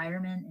towards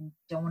retirement and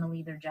don't want to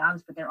leave their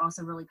jobs, but they're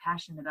also really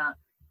passionate about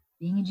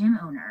being a gym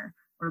owner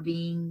or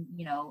being,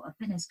 a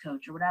fitness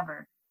coach or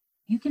whatever.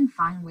 You can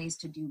find ways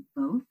to do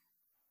both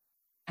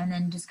and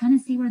then just kind of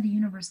see where the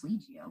universe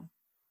leads you.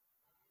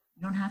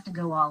 You don't have to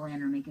go all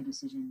in or make a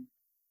decision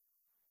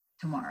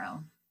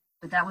tomorrow.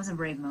 But that was a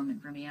brave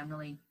moment for me.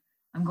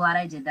 I'm glad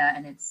I did that.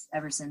 And it's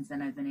ever since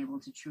then I've been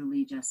able to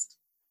truly just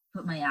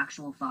put my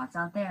actual thoughts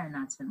out there, and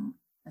that's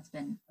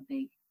been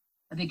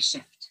a big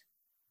shift.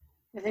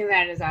 I think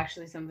that is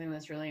actually something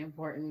that's really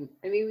important.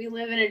 I mean, we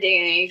live in a day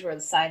and age where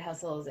the side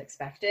hustle is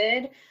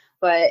expected,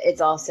 but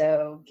it's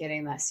also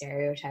getting that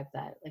stereotype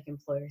that like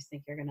employers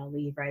think you're going to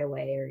leave right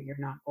away or you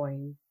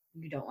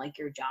don't like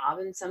your job.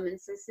 In some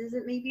instances,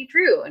 it may be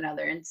true. In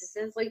other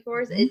instances, like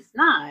yours, it's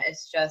not.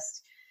 It's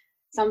just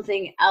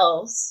something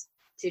else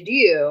to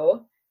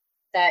do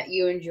that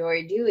you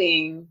enjoy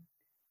doing.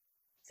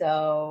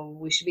 So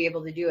we should be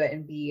able to do it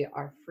and be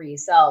our free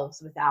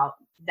selves without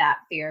that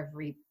fear of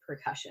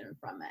repercussion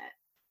from it.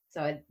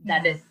 So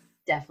that is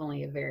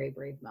definitely a very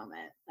brave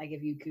moment. I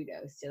give you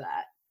kudos to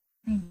that.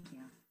 Thank you.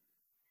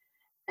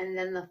 And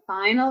then the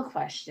final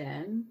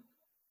question,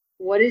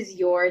 what is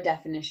your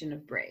definition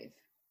of brave?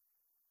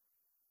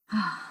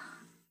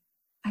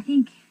 I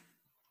think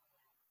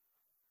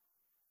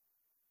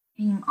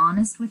being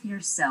honest with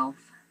yourself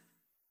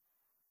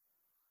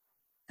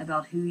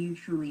about who you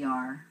truly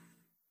are.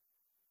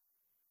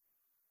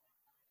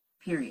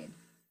 Period.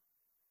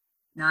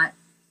 Not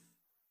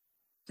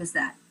just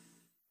that.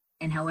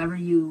 And however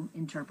you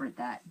interpret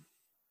that.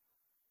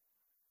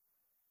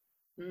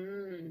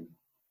 I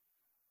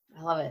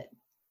love it.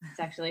 It's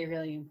actually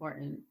really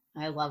important.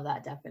 I love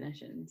that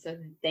definition. So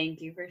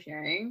thank you for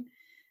sharing.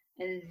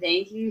 And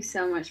thank you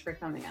so much for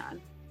coming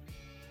on.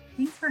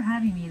 Thanks for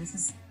having me. This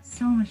is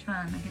so much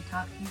fun. I could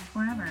talk to you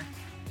forever.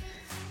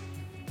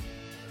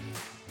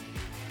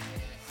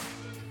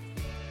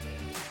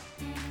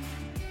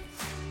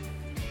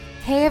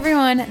 Hey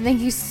everyone, thank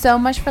you so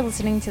much for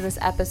listening to this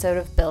episode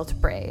of Built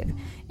Brave.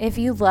 If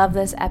you love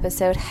this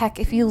episode, heck,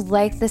 if you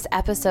like this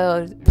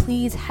episode,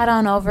 please head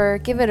on over,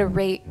 give it a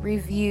rate,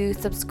 review,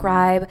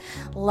 subscribe,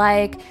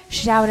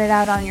 shout it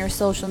out on your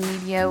social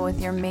media with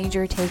your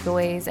major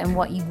takeaways and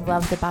what you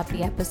loved about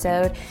the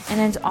episode.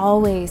 And as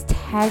always,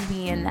 tag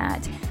me in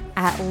that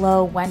at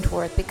Lo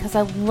Wentworth because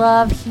I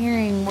love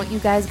hearing what you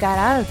guys got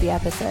out of the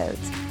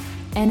episodes.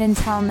 And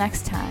until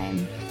next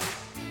time,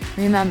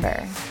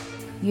 remember,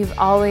 you've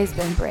always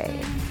been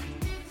brave.